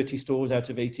only 30 stores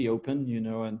out of 80 open, you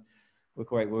know, and we're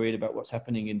quite worried about what's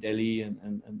happening in Delhi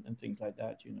and things like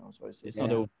that, you know. So it's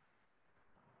not over.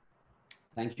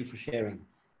 Thank you for sharing.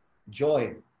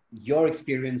 Joy, your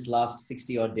experience last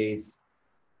 60 odd days,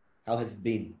 how has it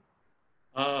been?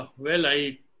 Well,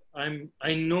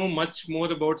 I know much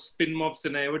more about spin mops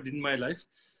than I ever did in my life,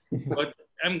 but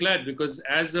I'm glad, because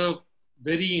as a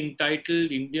very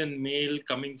entitled Indian male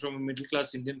coming from a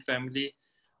middle-class Indian family,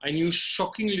 I knew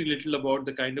shockingly little about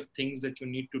the kind of things that you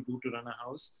need to do to run a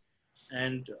house.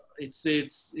 And it's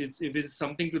if it's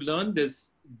something to learn,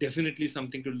 there's definitely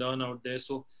something to learn out there.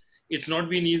 So it's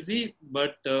not been easy,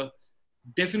 but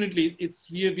definitely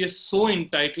we are so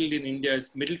entitled in India.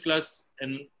 It's middle class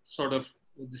and sort of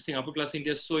this thing, upper class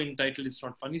India is so entitled, it's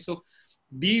not funny. So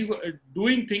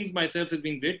doing things myself has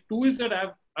been great. Two is that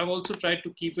I've also tried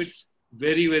to keep it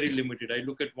very, very limited. I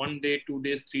look at 1 day, 2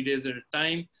 days, 3 days at a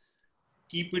time.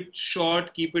 Keep it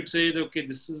short, keep it, say, okay,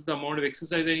 this is the amount of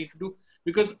exercise I need to do.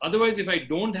 Because otherwise, if I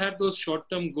don't have those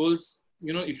short-term goals,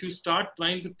 you know, if you start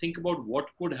trying to think about what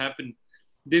could happen,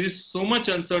 there is so much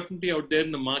uncertainty out there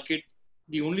in the market.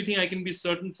 The only thing I can be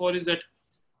certain for is that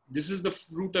this is the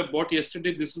fruit I bought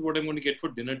yesterday, this is what I'm going to get for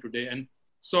dinner today, and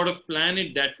sort of plan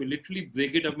it that way, literally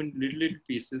break it up in little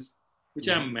pieces, which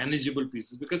are manageable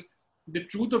pieces. Because the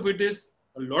truth of it is,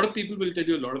 a lot of people will tell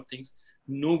you a lot of things.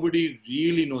 Nobody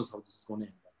really knows how this is going to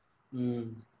end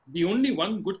up. The only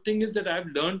one good thing is that I've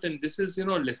learned, and this is, you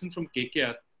know, a lesson from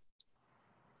KKR.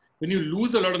 When you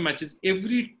lose a lot of matches,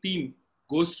 every team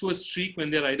goes through a streak when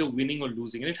they're either winning or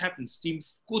losing. And it happens.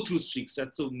 Teams go through streaks.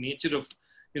 That's the nature of,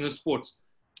 you know, sports.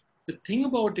 The thing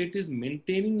about it is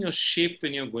maintaining your shape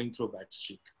when you're going through a bad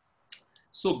streak.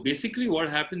 So basically what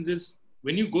happens is,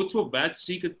 when you go through a bad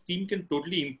streak, a team can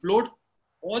totally implode,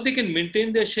 or they can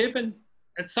maintain their shape, and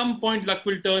at some point luck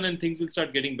will turn and things will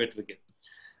start getting better again.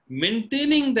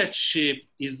 Maintaining that shape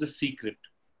is the secret.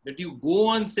 That you go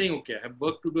on saying, okay, I have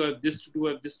work to do, I have this to do,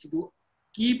 I have this to do.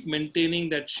 Keep maintaining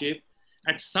that shape.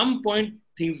 At some point,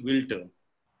 things will turn.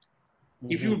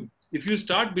 If you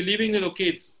start believing that, okay,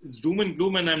 it's doom and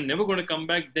gloom and I'm never going to come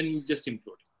back, then you just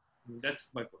implode. That's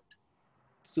my point.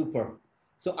 Super.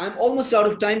 So I'm almost out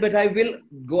of time, but I will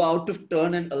go out of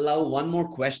turn and allow one more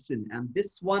question. And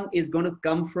this one is going to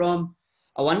come from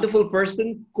a wonderful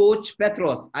person, Coach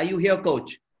Petros. Are you here,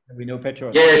 Coach? We know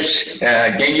Petros. Yes.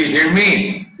 Can you hear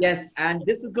me? Yes. And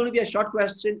this is going to be a short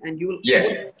question, and you will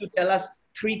have to tell us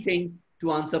 3 things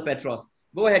to answer Petros.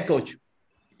 Go ahead, Coach.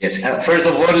 Yes. First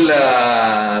of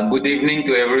all, good evening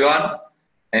to everyone.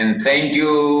 And thank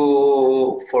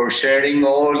you for sharing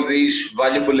all this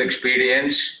valuable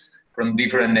experience from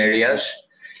different areas.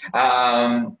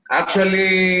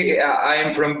 Actually, I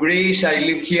am from Greece. I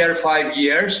lived here 5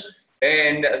 years.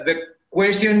 And the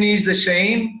question is the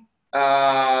same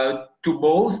to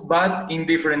both, but in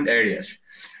different areas.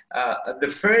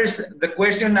 The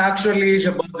question actually is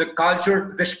about the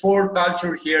culture, the sport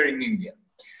culture here in India.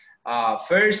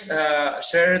 First,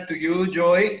 share to you,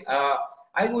 Joy.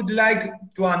 I would like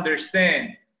to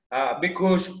understand,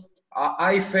 because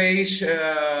I face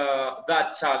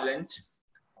that challenge,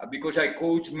 because I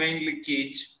coach mainly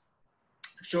kids.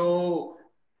 So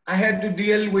I had to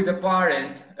deal with a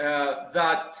parent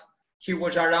that he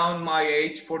was around my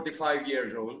age, 45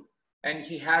 years old, and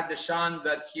he had a son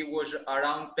that he was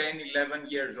around 10, 11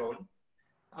 years old.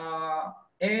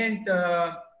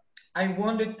 I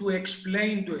wanted to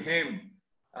explain to him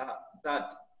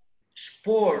that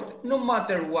sport, no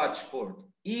matter what sport,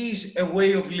 is a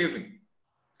way of living.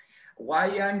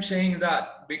 Why I'm saying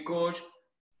that? Because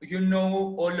you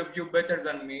know, all of you better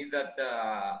than me, that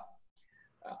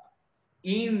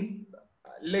in,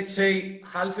 let's say,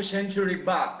 half a century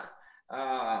back,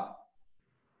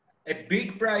 a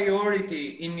big priority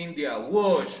in India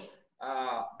was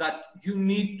that you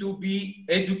need to be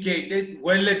educated,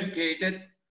 well educated,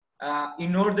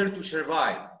 in order to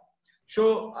survive.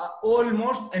 So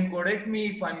almost, and correct me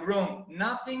if I'm wrong,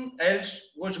 nothing else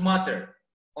was matter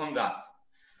on that.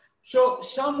 So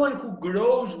someone who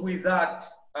grows with that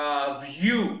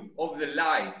view of the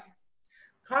life,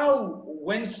 how,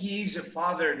 when he is a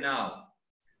father now,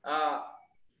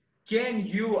 can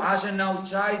you as an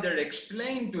outsider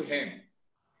explain to him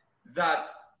that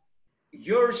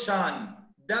your son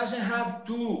doesn't have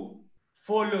to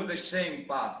follow the same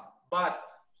path, but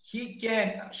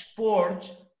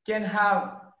sports can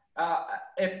have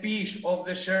a piece of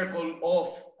the circle of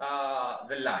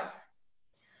the life?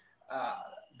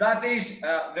 That is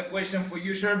the question for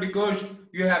you, sir, because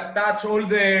you have touched all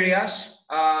the areas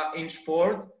in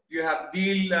sport. You have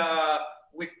deal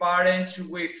with parents,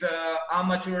 with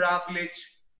amateur athletes,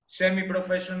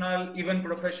 semi-professional, even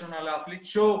professional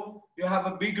athletes. So you have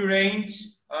a big range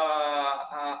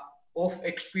of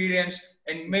experience,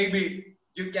 and maybe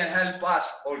you can help us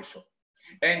also.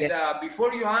 And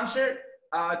before you answer,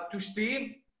 to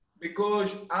Steve,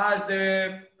 because as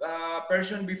the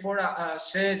person before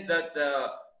said that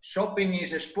shopping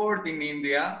is a sport in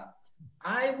India,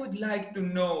 I would like to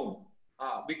know,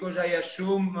 because I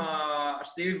assume,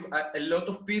 Steve, a lot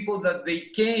of people that they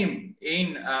came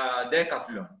in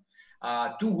Decathlon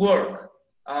to work,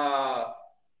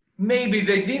 maybe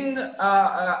they didn't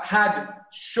had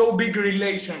so big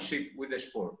relationship with the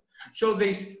sport. So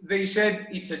they said,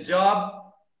 it's a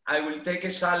job, I will take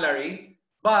a salary,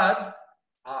 but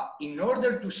in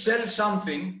order to sell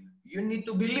something, you need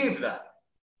to believe that.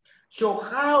 So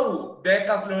how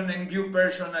Decathlon and you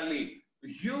personally,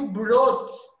 you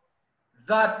brought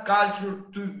that culture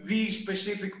to these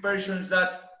specific persons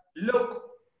that, look,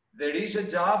 there is a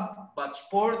job, but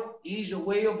sport is a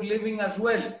way of living as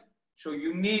well. So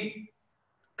you need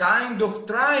kind of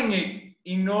trying it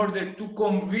in order to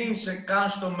convince a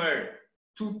customer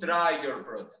to try your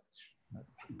products.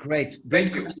 Great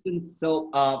questions. So,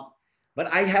 but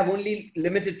I have only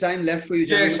limited time left for you,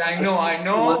 gentlemen. Yes, I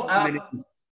know.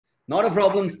 Not a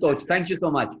problem, coach. Thank you so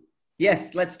much.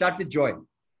 Yes, let's start with Joy.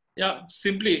 Yeah,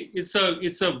 simply, it's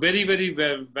a very, very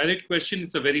valid question.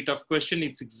 It's a very tough question.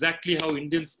 It's exactly how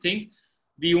Indians think.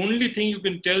 The only thing you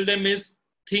can tell them is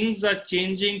things are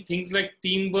changing. Things like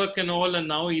teamwork and all are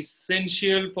now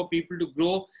essential for people to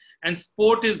grow. And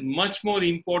sport is much more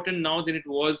important now than it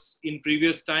was in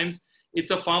previous times.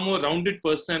 It's a far more rounded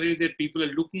personality that people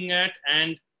are looking at.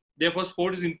 And therefore,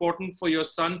 sport is important for your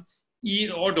son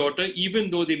or daughter, even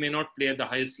though they may not play at the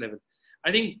highest level.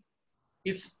 I think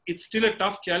it's still a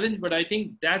tough challenge, but I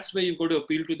think that's where you've got to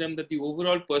appeal to them, that the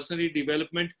overall personality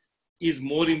development is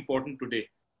more important today,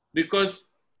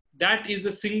 because that is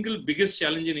the single biggest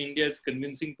challenge in India, is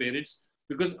convincing parents,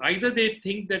 because either they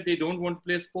think that they don't want to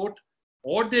play sport,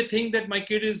 or they think that my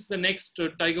kid is the next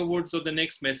Tiger Woods or the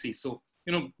next Messi. So,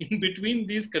 in between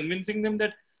these, convincing them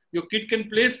that your kid can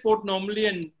play sport normally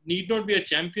and need not be a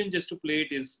champion just to play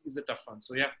it is a tough one.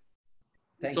 So yeah,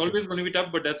 it's always going to be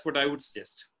tough, but that's what I would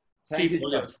suggest. Steve,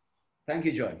 all yours. Thank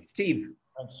you, Joy. Steve.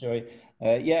 Thanks, Joy.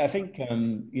 Yeah, I think,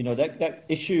 that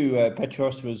issue,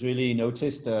 Petros, was really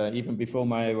noticed even before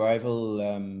my arrival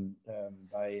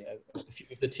by a few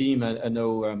of the team. I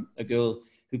know a girl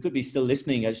who could be still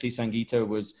listening, actually, Sangeeta,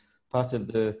 was part of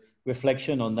the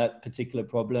reflection on that particular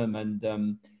problem.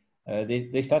 And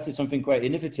they started something quite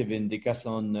innovative in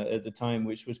Decathlon at the time,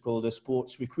 which was called a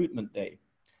Sports Recruitment Day,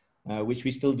 which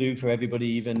we still do for everybody,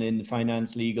 even in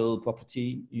finance, legal,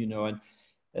 property,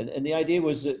 and the idea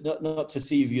was not to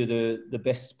see if you're the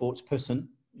best sports person.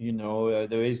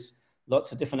 There is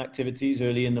lots of different activities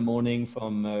early in the morning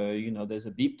from, there's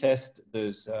a beep test,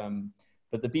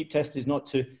 but the beep test is not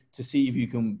to see if you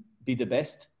can be the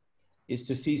best. It's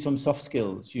to see some soft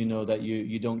skills, that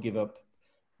you don't give up.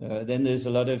 Then there's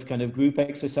a lot of kind of group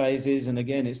exercises. And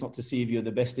again, it's not to see if you're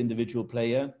the best individual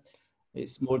player.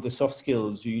 It's more the soft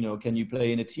skills, can you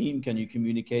play in a team? Can you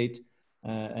communicate?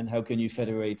 And how can you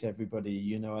federate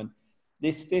everybody, and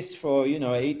this for,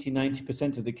 80,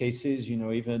 90% of the cases,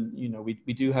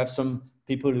 we do have some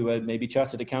people who are maybe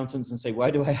chartered accountants and say, why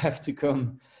do I have to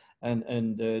come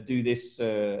and do this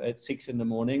at 6 in the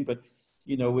morning? But,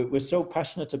 we're so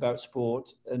passionate about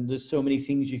sport, and there's so many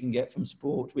things you can get from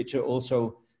sport, which are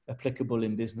also applicable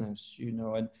in business,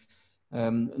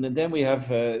 and then we have,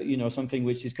 something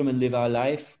which is come and live our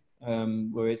life,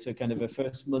 where it's a kind of a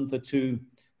first month or two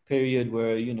period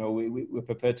where, we're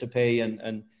prepared to pay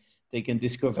and they can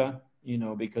discover,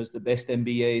 because the best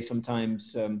MBA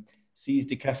sometimes sees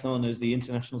Decathlon as the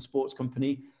international sports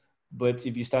company. But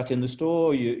if you start in the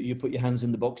store, you put your hands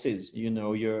in the boxes,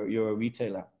 you're a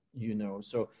retailer,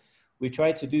 So we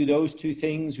try to do those two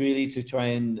things really to try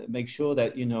and make sure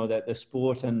that, that the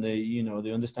sport and the,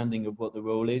 the understanding of what the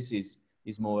role is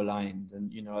more aligned.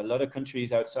 And, a lot of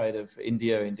countries outside of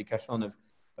India in Decathlon have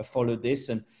followed this,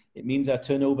 and it means our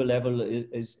turnover level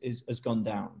has gone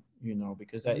down, you know,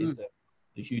 because that is the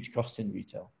huge cost in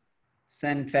retail.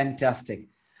 Fantastic.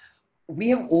 We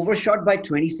have overshot by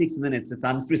 26 minutes. It's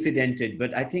unprecedented,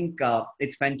 but I think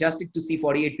it's fantastic to see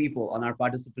 48 people on our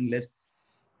participant list.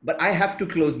 But I have to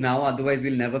close now, otherwise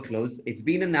we'll never close. It's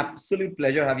been an absolute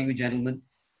pleasure having you, gentlemen.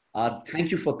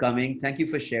 Thank you for coming. Thank you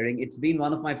for sharing. It's been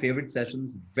one of my favorite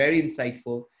sessions, very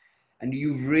insightful. And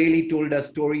you've really told us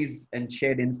stories and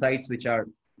shared insights, which are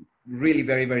really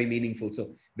very, very meaningful.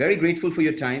 So very grateful for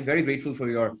your time, very grateful for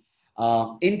your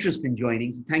interest in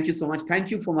joining. So thank you so much.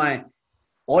 Thank you for my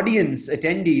audience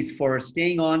attendees for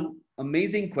staying on.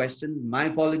 Amazing questions. My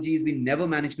apologies. We never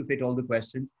managed to fit all the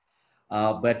questions,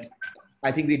 but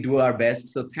I think we do our best.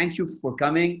 So thank you for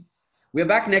coming. We're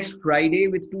back next Friday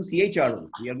with 2 CHROs.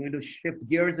 We are going to shift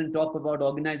gears and talk about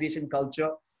organization culture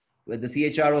with the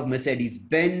CHRO of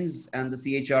Mercedes-Benz and the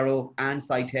CHRO and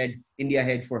site head, India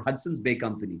head for Hudson's Bay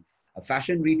Company, a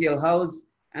fashion retail house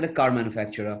and a car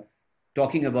manufacturer,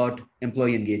 talking about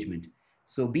employee engagement.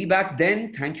 So be back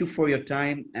then. Thank you for your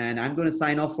time. And I'm going to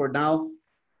sign off for now.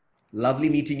 Lovely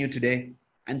meeting you today.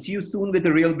 And see you soon with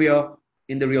the real beer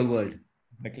in the real world.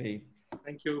 Exactly.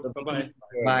 Thank you. Bye-bye.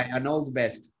 Bye, and all the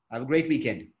best. Have a great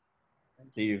weekend.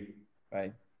 Thank you.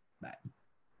 Bye. Bye.